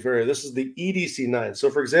in a safe area. This is the EDC-9. So,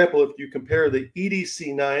 for example, if you compare the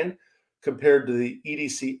EDC-9 compared to the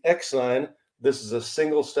EDC X9, this is a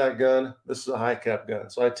single stack gun. This is a high cap gun.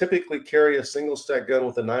 So I typically carry a single stack gun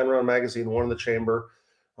with a 9-round magazine, one in the chamber.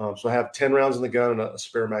 So I have 10 rounds in the gun and a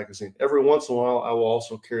spare magazine. Every once in a while, I will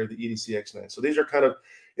also carry the EDC X9. So these are kind of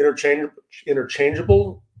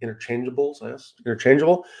interchangeable.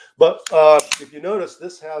 But if you notice,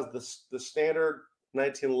 this has the standard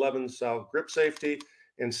 1911 style grip safety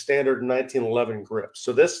and standard 1911 grips.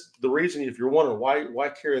 So the reason, if you're wondering why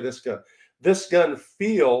carry this gun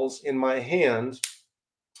feels in my hand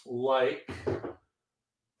like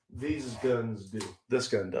these guns do. This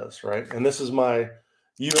gun does, right? And this is my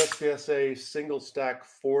U.S.A. single stack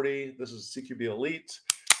 40. This is CQB Elite.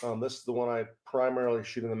 This is the one I primarily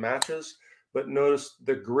shoot in the matches. But notice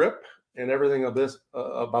the grip and everything of this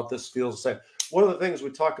about this feels the same. One of the things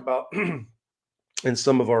we talk about in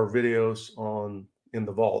some of our videos in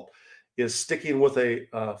the vault is sticking with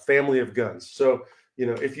a family of guns. So, you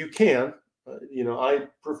know, if you can, you know, I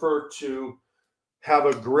prefer to have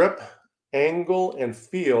a grip, angle, and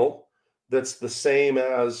feel that's the same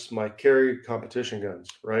as my carry competition guns,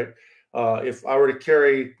 right? If I were to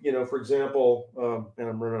carry, for example, and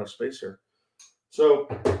I'm running out of space here. So,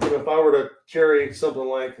 if I were to carry something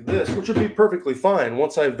like this, which would be perfectly fine,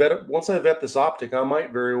 once I vet this optic, I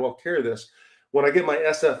might very well carry this. When I get my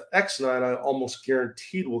SFX9, I almost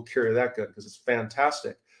guaranteed will carry that gun because it's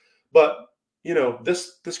fantastic. But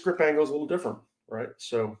this grip angle is a little different, right?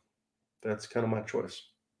 So that's kind of my choice.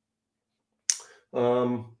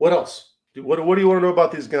 What else? What do you want to know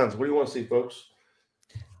about these guns? What do you want to see, folks?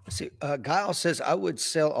 Let's see. Guile says, I would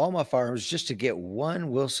sell all my firearms just to get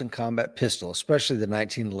one Wilson combat pistol, especially the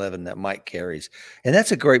 1911 that Mike carries. And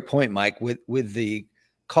that's a great point, Mike, with the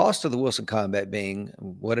cost of the Wilson combat being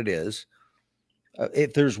what it is.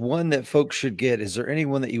 If there's one that folks should get, is there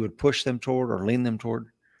anyone that you would push them toward or lean them toward?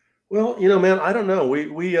 Well, man, I don't know.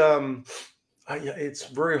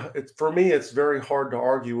 For me, it's very hard to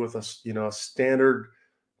argue with a standard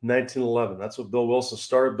 1911. That's what Bill Wilson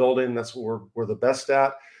started building. That's what we're the best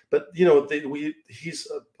at. But he's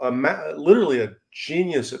literally a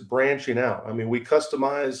genius at branching out. I mean, we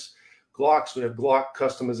customize Glocks. We have Glock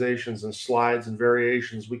customizations and slides and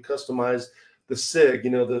variations. We customize the SIG.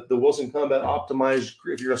 The Wilson Combat Optimized.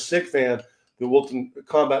 If you're a SIG fan, the Wilson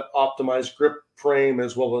Combat Optimized grip frame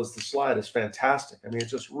as well as the slide is fantastic. I mean,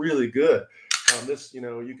 it's just really good.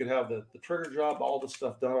 You can have the trigger job, all the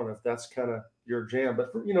stuff done on it if that's kind of your jam.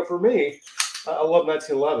 But for me, I love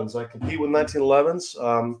 1911s. I compete with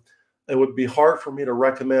 1911s. It would be hard for me to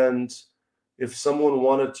recommend if someone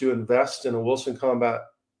wanted to invest in a Wilson Combat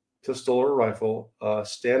pistol or rifle,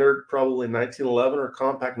 standard probably 1911 or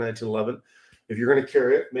compact 1911. If you're going to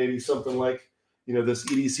carry it, maybe something like this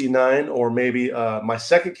EDC9, or maybe my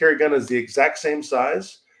second carry gun is the exact same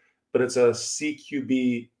size, but it's a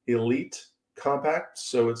CQB Elite compact,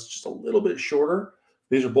 so it's just a little bit shorter.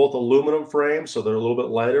 These are both aluminum frames, so they're a little bit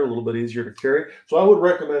lighter, a little bit easier to carry. So I would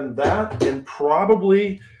recommend that, and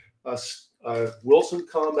probably a Wilson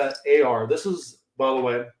Combat AR. This is, by the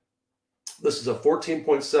way, this is a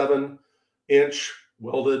 14.7 inch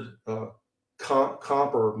welded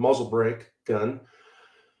comp or muzzle brake gun.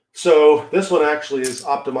 So this one actually is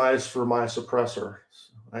optimized for my suppressor.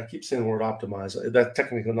 I keep saying the word optimize. That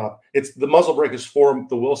technically not. It's the muzzle brake is for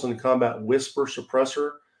the Wilson Combat Whisper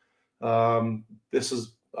suppressor. This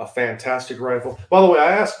is a fantastic rifle. By the way,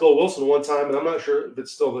 I asked Bill Wilson one time, and I'm not sure if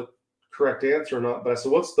it's still the correct answer or not, but I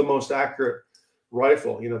said, what's the most accurate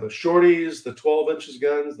rifle? The shorties, the 12 inches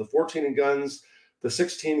guns, the 14 guns, the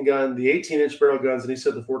 16 gun, the 18-inch barrel guns, and he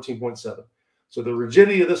said the 14.7. So the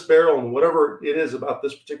rigidity of this barrel and whatever it is about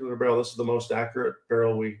this particular barrel, this is the most accurate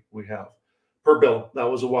barrel we have per Bill. That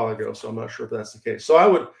was a while ago, so I'm not sure if that's the case. So I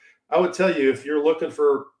would tell you, if you're looking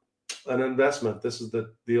for an investment, this is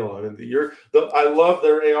the deal. I mean, I love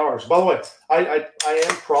their ARs. By the way, I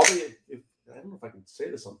am probably, I don't know if I can say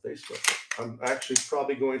this on Facebook, I'm actually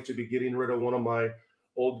probably going to be getting rid of one of my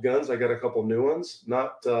old guns. I got a couple new ones,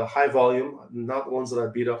 not high volume, not the ones that I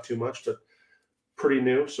beat up too much, but pretty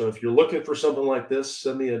new. So if you're looking for something like this,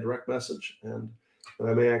 send me a direct message, and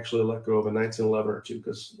I may actually let go of a 1911 or two,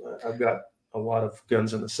 because I've got a lot of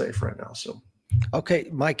guns in the safe right now. So, okay,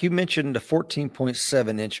 Mike, you mentioned a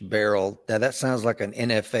 14.7 inch barrel. Now that sounds like an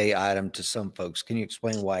NFA item to some folks. Can you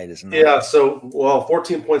explain why it is not? Yeah. So,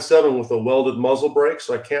 14.7 with a welded muzzle brake.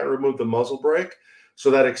 So I can't remove the muzzle brake.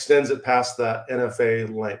 So that extends it past that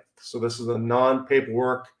NFA length. So this is a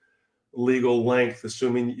non-paperwork legal length,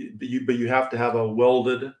 assuming but you have to have a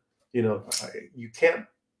welded, you can't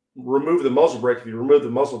remove the muzzle brake. If you remove the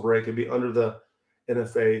muzzle brake, it'd be under the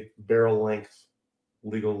NFA barrel length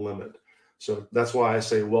legal limit. So that's why I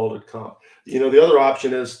say welded comp. The other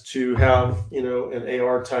option is to have, an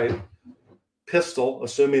AR type pistol,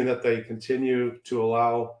 assuming that they continue to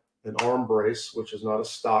allow an arm brace, which is not a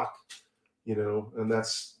stock, and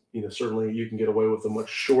that's, certainly you can get away with a much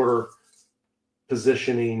shorter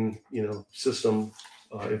positioning, system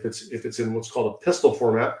if it's in what's called a pistol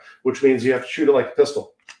format, which means you have to shoot it like a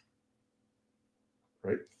pistol,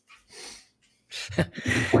 right?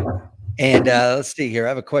 And let's see here. I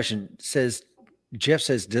have a question. Jeff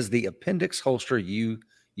says, does the appendix holster you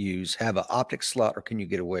use have an optic slot, or can you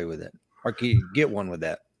get away with it, or can you get one with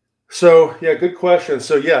that? So yeah, good question.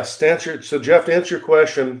 So yes, Jeff, to answer your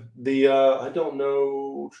question, I don't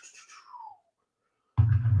know.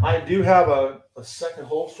 I do have a second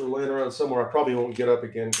holster laying around somewhere. I probably won't get up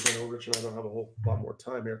again because I know Rich and I don't have a whole lot more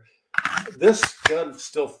time here. This gun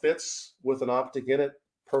still fits with an optic in it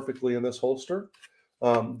perfectly in this holster.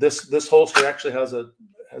 This holster actually has a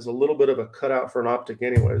little bit of a cutout for an optic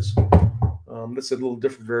anyways. This is a little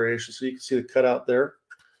different variation. So you can see the cutout there.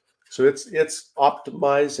 So it's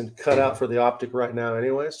optimized and cut out for the optic right now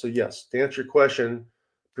anyway. So yes, to answer your question,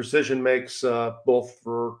 precision makes both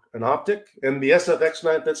for an optic, and the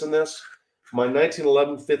SFX9 fits in this. My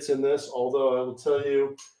 1911 fits in this, although I will tell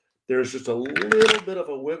you there's just a little bit of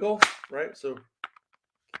a wiggle, right? So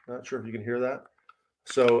not sure if you can hear that.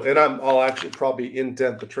 So, and I'll actually probably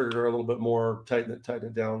indent the trigger a little bit more, tighten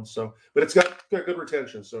it down. So, but it's got good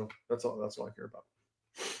retention. So that's all I care about.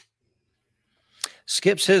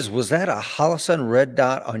 Skip says, was that a Holosun red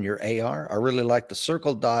dot on your AR? I really like the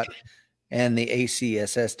circle dot and the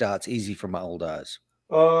ACSS dot's easy for my old eyes.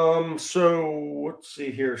 So let's see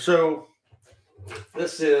here. So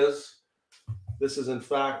this is in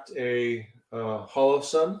fact a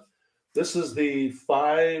Holosun. This is the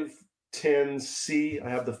 510C. I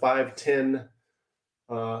have the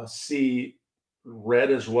 510C red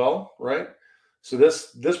as well, right? So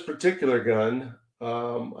this particular gun,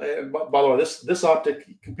 and by the way, this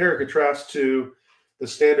optic, compare and contrast to the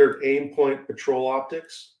standard aim point patrol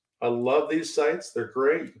optics. I love these sights. They're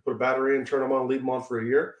great. You can put a battery in, turn them on, leave them on for a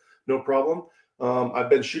year, no problem.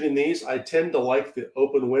 I've been shooting these. I tend to like the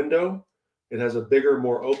open window. It has a bigger,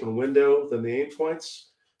 more open window than the aim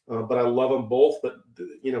points, but I love them both. But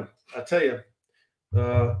you know, I tell you,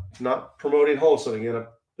 not promoting Holosun again.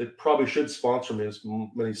 They probably should sponsor me as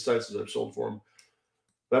many sites as I've sold for them.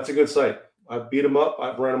 That's a good site. I've beat them up.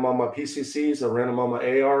 I've ran them on my PCCs. I ran them on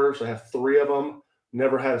my ARs. I have 3 of them.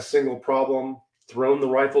 Never had a single problem. Thrown the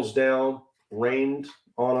rifles down. Rained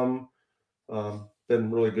on them.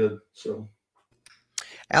 Been really good. So,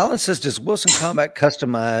 Alan says, does Wilson Combat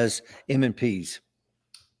customize M&Ps?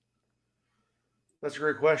 That's a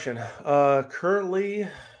great question. Currently,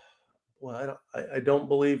 well, I don't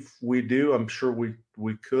believe we do. I'm sure we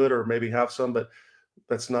could or maybe have some, but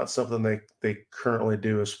that's not something they currently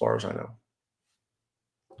do as far as I know.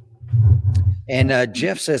 And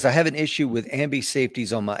Jeff says, I have an issue with ambi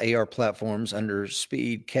safeties on my AR platforms under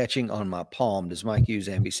speed catching on my palm. Does Mike use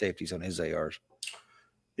ambi safeties on his ARs?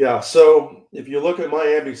 Yeah. So if you look at my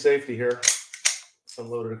ambi safety here,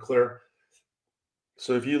 unloaded and clear.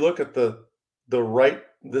 So if you look at the right,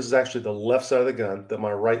 this is actually the left side of the gun that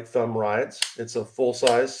my right thumb rides. It's a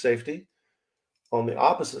full-size safety. On the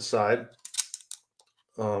opposite side,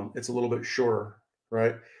 it's a little bit shorter,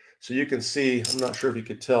 right? So you can see, I'm not sure if you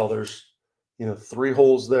could tell, there's 3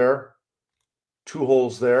 holes there, 2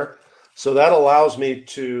 holes there. So that allows me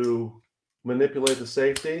to manipulate the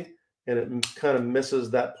safety, and it kind of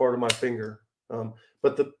misses that part of my finger.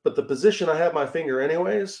 But the position I have my finger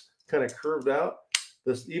anyways, kind of curved out.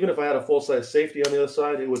 Even if I had a full-size safety on the other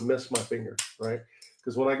side, it would miss my finger, right?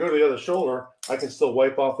 Because when I go to the other shoulder, I can still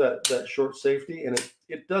wipe off that short safety, and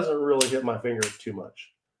it doesn't really hit my finger too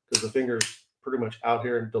much because the finger's pretty much out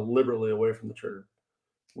here and deliberately away from the trigger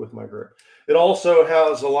with my grip. It also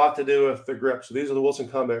has a lot to do with the grip. So these are the Wilson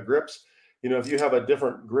Combat grips. If you have a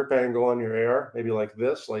different grip angle on your AR, maybe like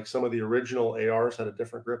this, like some of the original ARs had a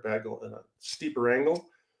different grip angle and a steeper angle,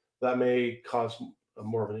 that may cause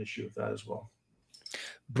more of an issue with that as well.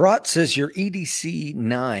 Brat says your EDC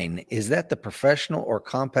 9, is that the professional or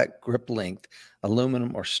compact grip length,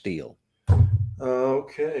 aluminum or steel?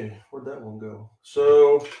 Okay, where'd that one go?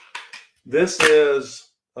 So this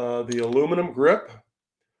is the aluminum grip,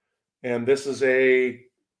 and this is a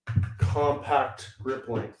compact grip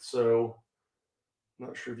length. So I'm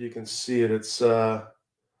not sure if you can see it. It's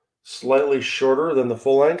slightly shorter than the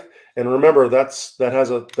full length. And remember,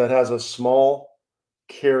 that has a small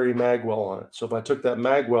carry mag well on it. So if I took that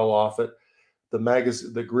mag well off it,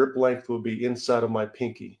 the grip length would be inside of my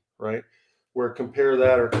pinky, right? Where compare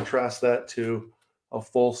that or contrast that to a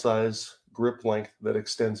full-size grip length that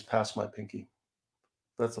extends past my pinky.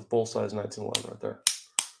 That's a full-size 1911 right there.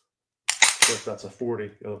 So if that's a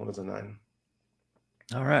 40, the other one is a 9.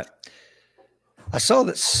 All right. I saw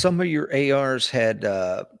that some of your ARs had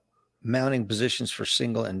mounting positions for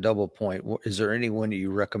single and double point. Is there any one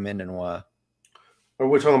you recommend and why? Are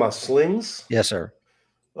we talking about slings? Yes, sir.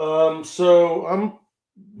 So I'm,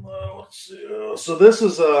 let's see. So this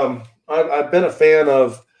is, I've been a fan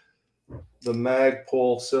of the mag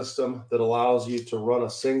pull system that allows you to run a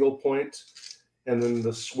single point, and then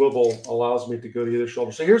the swivel allows me to go to either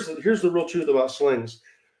shoulder. So here's the real truth about slings.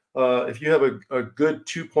 If you have a good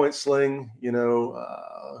 2-point sling,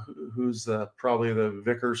 who's probably the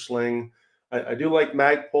Vickers sling. I do like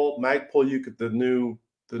mag pull. Mag pull, you could the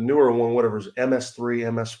newer one, whatever is MS3,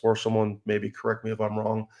 MS4. Someone maybe correct me if I'm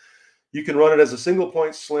wrong. You can run it as a single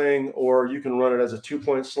point sling, or you can run it as a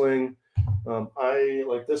 2-point sling. I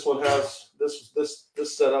like this one has this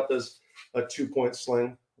setup as a 2-point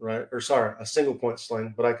sling, right? Or sorry, a single point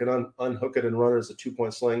sling, but I can unhook it and run it as a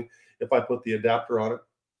 2-point sling if I put the adapter on it.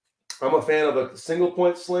 I'm a fan of a single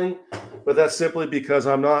point sling, but that's simply because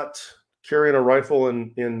I'm not carrying a rifle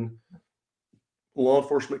in law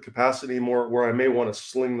enforcement capacity anymore, where I may want to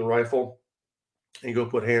sling the rifle and go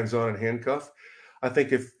put hands on and handcuff. I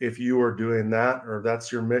think if you are doing that, or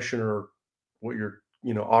that's your mission, or what your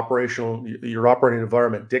your operating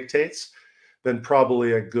environment dictates, then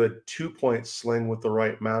probably a good 2-point sling with the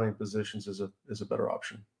right mounting positions is a better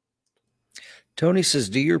option. Tony says,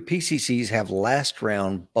 do your PCCs have last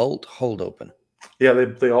round bolt hold open? Yeah,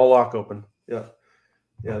 they all lock open. Yeah.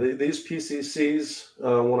 Yeah, these PCCs,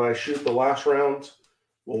 when I shoot the last round,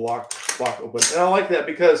 will lock open. And I like that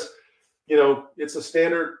because, it's a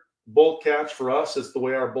standard bolt catch for us. It's the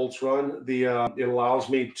way our bolts run. It allows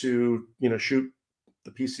me to, shoot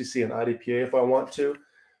the PCC and IDPA if I want to.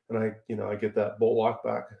 And I get that bolt lock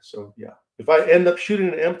back. So yeah, if I end up shooting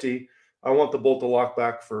it empty, I want the bolt to lock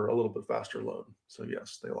back for a little bit faster load. So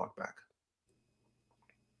yes, they lock back.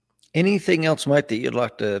 Anything else, Mike, that you'd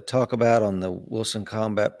like to talk about on the Wilson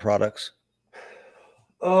Combat products?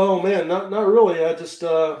 Oh man, not really. I just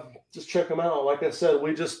check them out. Like I said,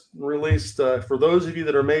 we just released, for those of you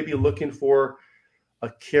that are maybe looking for a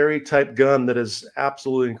carry type gun that is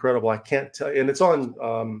absolutely incredible. I can't tell you, and it's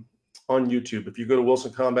on YouTube. If you go to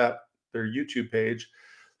Wilson Combat, their YouTube page,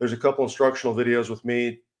 there's a couple instructional videos with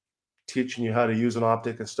me teaching you how to use an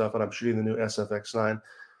optic and stuff. And I'm shooting the new SFX9.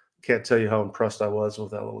 Can't tell you how impressed I was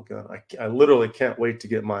with that little gun. I literally can't wait to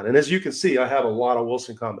get mine. And as you can see, I have a lot of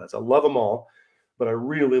Wilson Combats. I love them all, but I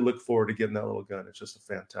really look forward to getting that little gun. It's just a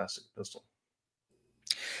fantastic pistol.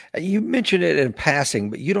 You mentioned it in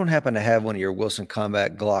passing, but you don't happen to have one of your Wilson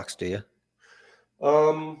Combat Glocks, do you?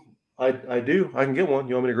 I do. I can get one.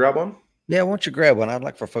 You want me to grab one? Yeah, why don't you grab one? I'd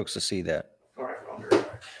like for folks to see that. All right, I'll be right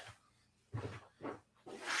back.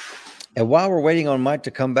 And while we're waiting on Mike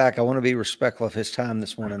to come back, I want to be respectful of his time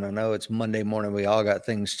this morning. I know it's Monday morning. We all got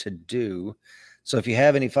things to do. So if you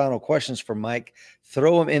have any final questions for Mike,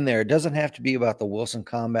 throw them in there. It doesn't have to be about the Wilson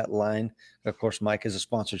Combat line. Of course, Mike is a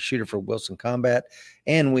sponsored shooter for Wilson Combat,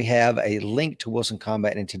 and we have a link to Wilson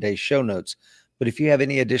Combat in today's show notes. But if you have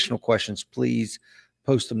any additional questions, please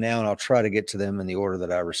post them now, and I'll try to get to them in the order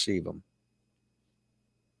that I receive them.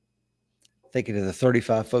 Thank you to the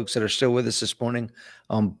 35 folks that are still with us this morning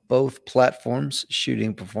on both platforms,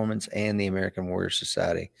 Shooting Performance and the American Warrior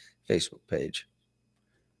Society Facebook page.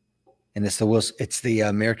 And it's the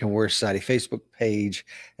American Warrior Society Facebook page,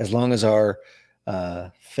 as long as our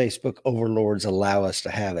Facebook overlords allow us to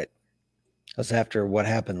have it. Because after what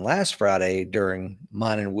happened last Friday during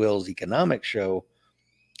mine and Will's economic show,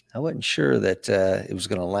 I wasn't sure that it was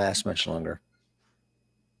going to last much longer.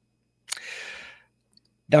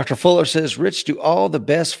 Dr. Fuller says, Rich, do all the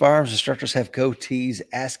best firearms instructors have goatees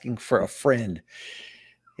asking for a friend?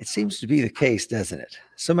 It seems to be the case, doesn't it?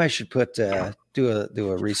 Somebody should do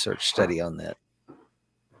a research study on that.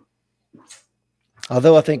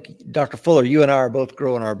 Although I think, Dr. Fuller, you and I are both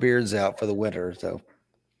growing our beards out for the winter. So,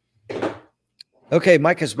 okay,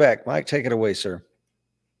 Mike is back. Mike, take it away, sir.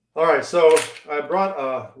 All right, so I brought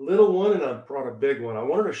a little one and I brought a big one. I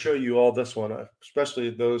wanted to show you all this one, especially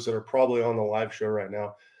those that are probably on the live show right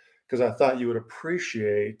now, because I thought you would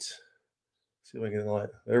appreciate. See if I can get the light.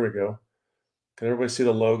 There we go. Can everybody see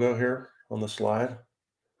the logo here on the slide?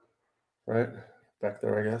 Right back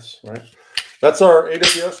there, I guess. Right. That's our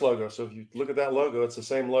AWS logo. So if you look at that logo, it's the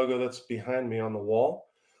same logo that's behind me on the wall.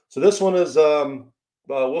 So this one is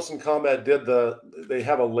Wilson Combat they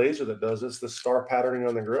have a laser that does this, the star patterning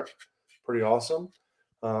on the grip. Pretty awesome.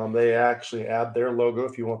 They actually add their logo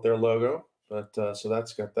if you want their logo. But so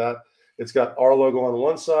that's got that. It's got our logo on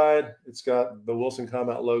one side. It's got the Wilson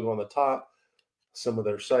Combat logo on the top, some of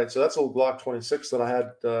their sites. So that's a Glock 26 that I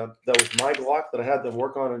had. That was my Glock that I had them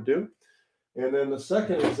work on and do. And then the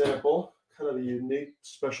second example, kind of a unique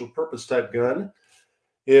special purpose type gun,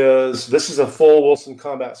 this is a full Wilson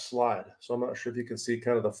Combat slide. So I'm not sure if you can see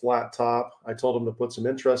kind of the flat top. I told them to put some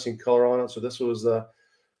interesting color on it. So this was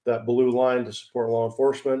that blue line to support law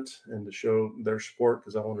enforcement and to show their support,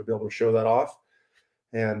 because I wanted to be able to show that off.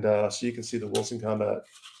 And so you can see the Wilson Combat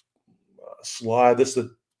slide. This is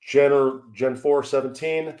the Gen 4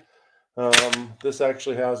 17. This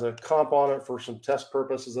actually has a comp on it for some test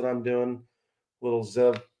purposes that I'm doing. Little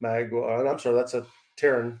Zev Magwell. I'm sorry, that's a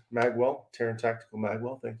Terran Magwell, Terran Tactical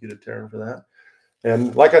Magwell. Thank you to Terran for that.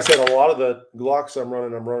 And like I said, a lot of the Glocks I'm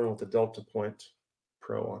running with the Delta Point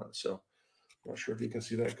Pro on it. So I'm not sure if you can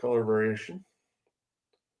see that color variation.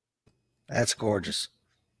 That's gorgeous.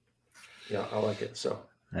 Yeah, I like it. So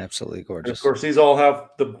absolutely gorgeous. And of course, these all have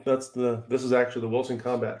this is actually the Wilson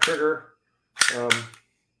Combat trigger. So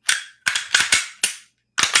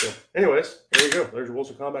anyways, there you go. There's your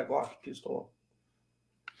Wilson Combat Glock pistol.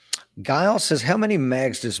 Guile says, how many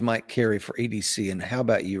mags does Mike carry for EDC? And how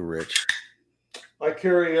about you, Rich? I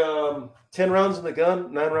carry 10 rounds in the gun,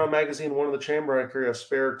 9-round magazine, one in the chamber. I carry a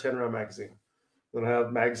spare 10-round magazine. Then I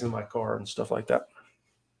have mags in my car and stuff like that.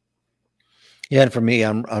 Yeah, and for me,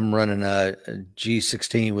 I'm running a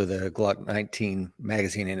G16 with a Glock 19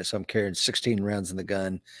 magazine in it, so I'm carrying 16 rounds in the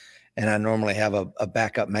gun, and I normally have a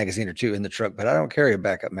backup magazine or two in the truck, but I don't carry a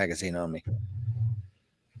backup magazine on me.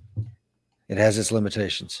 It has its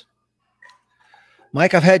limitations.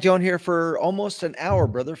 Mike, I've had you on here for almost an hour,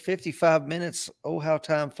 brother. 55 minutes. Oh, how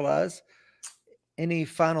time flies. Any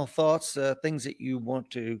final thoughts, things that you want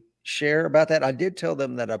to share about that? I did tell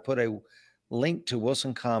them that I put a link to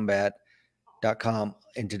wilsoncombat.com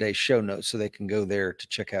in today's show notes, so they can go there to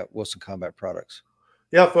check out Wilson Combat products.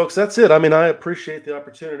 Yeah, folks, that's it. I mean, I appreciate the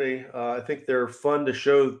opportunity. I think they're fun to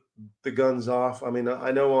show the guns off. I mean,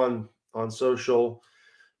 I know on social,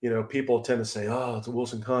 people tend to say, "Oh, it's a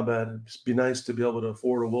Wilson Combat. It'd be nice to be able to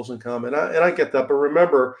afford a Wilson Combat." And I get that, but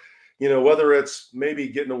remember, whether it's maybe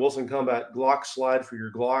getting a Wilson Combat Glock slide for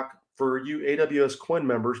your Glock, for you AWS Coin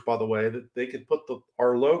members, by the way, that they could put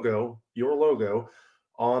your logo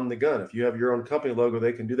on the gun. If you have your own company logo,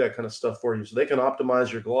 they can do that kind of stuff for you. So they can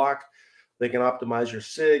optimize your Glock. They can optimize your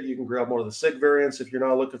SIG. You can grab more of the SIG variants if you're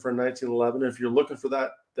not looking for a 1911. If you're looking for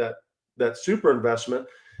that super investment,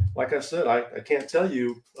 like I said, I can't tell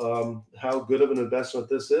you how good of an investment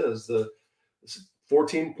this is. The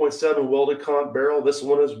 14.7 welded comp barrel. This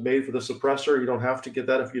one is made for the suppressor. You don't have to get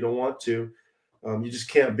that if you don't want to. You just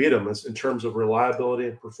can't beat them in terms of reliability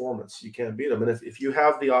and performance. You can't beat them. And if you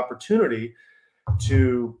have the opportunity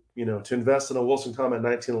to invest in a Wilson Combat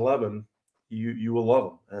 1911, you will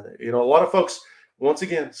love them. And a lot of folks, once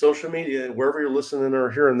again, social media, wherever you're listening or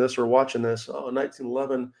hearing this or watching this,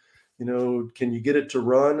 1911. Can you get it to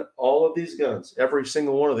run? All of these guns, every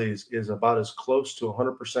single one of these is about as close to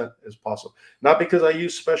 100% as possible. Not because I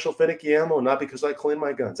use special finicky ammo, not because I clean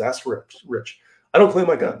my guns. Ask Rich. I don't clean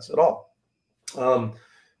my guns at all.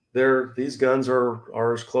 These guns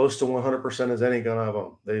are as close to 100% as any gun I've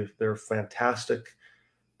owned. They're fantastic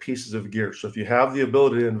pieces of gear. So if you have the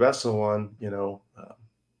ability to invest in one,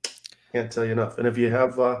 can't tell you enough. And if you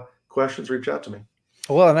have questions, reach out to me.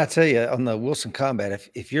 Well, and I tell you, on the Wilson Combat,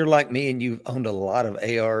 if you're like me and you've owned a lot of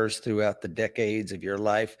ARs throughout the decades of your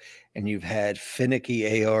life, and you've had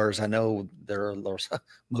finicky ARs, I know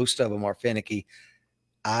most of them are finicky.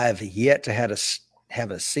 I've yet to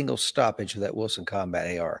have a single stoppage with that Wilson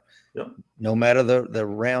Combat AR. Yep. No matter the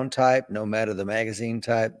round type, no matter the magazine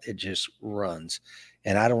type, it just runs.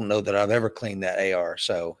 And I don't know that I've ever cleaned that AR.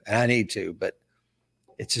 So, and I need to, but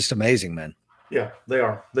it's just amazing, man. Yeah, they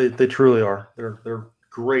are. They truly are. They're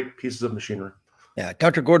great pieces of machinery. Yeah.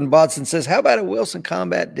 Dr. Gordon Bodson says, how about a Wilson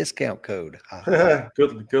Combat discount code?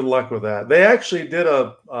 Good luck with that. They actually did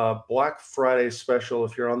a Black Friday special.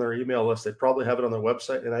 If you're on their email list, they probably have it on their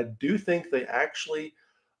website. And I do think they actually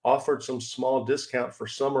offered some small discount for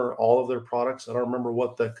some or all of their products. I don't remember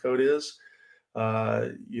what the code is.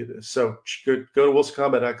 So go to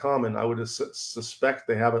wilsoncombat.com, and I would suspect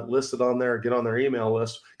they have it listed on there. Get on their email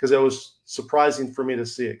list, because it was surprising for me to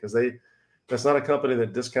see it, because that's not a company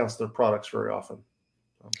that discounts their products very often.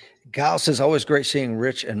 Kyle says, always great seeing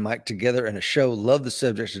Rich and Mike together in a show. Love the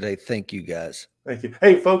subject today. Thank you, guys. Thank you.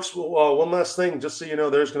 Hey, folks, one last thing, just so you know,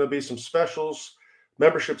 there's going to be some specials,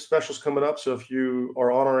 membership specials coming up. So if you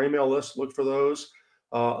are on our email list, look for those.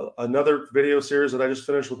 Another video series that I just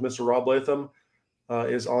finished with Mr. Rob Latham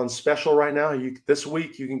is on special right now. This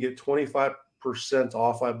week, you can get 25%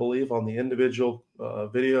 off, I believe, on the individual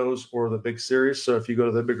videos or the big series. So if you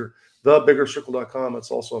go to thebiggercircle.com, it's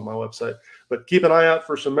also on my website. But keep an eye out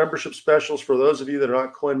for some membership specials for those of you that are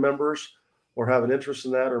not coin members or have an interest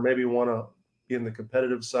in that, or maybe want to be in the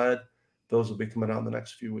competitive side. Those will be coming out in the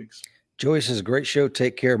next few weeks. Joey says, great show.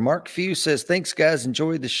 Take care. Mark Few says, thanks, guys.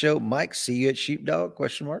 Enjoyed the show. Mike, see you at Sheepdog? ?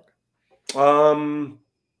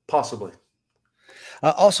 Possibly.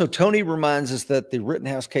 Also, Tony reminds us that the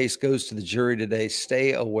Rittenhouse case goes to the jury today.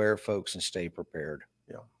 Stay aware, folks, and stay prepared.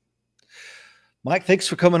 Yeah. Mike, thanks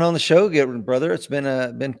for coming on the show, brother. It's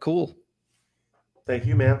been cool. Thank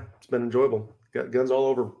you, man. It's been enjoyable. Got guns all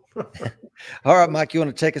over. All right, Mike, you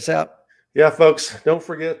want to take us out? Yeah, folks, don't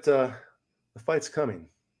forget the fight's coming.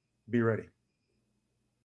 Be ready.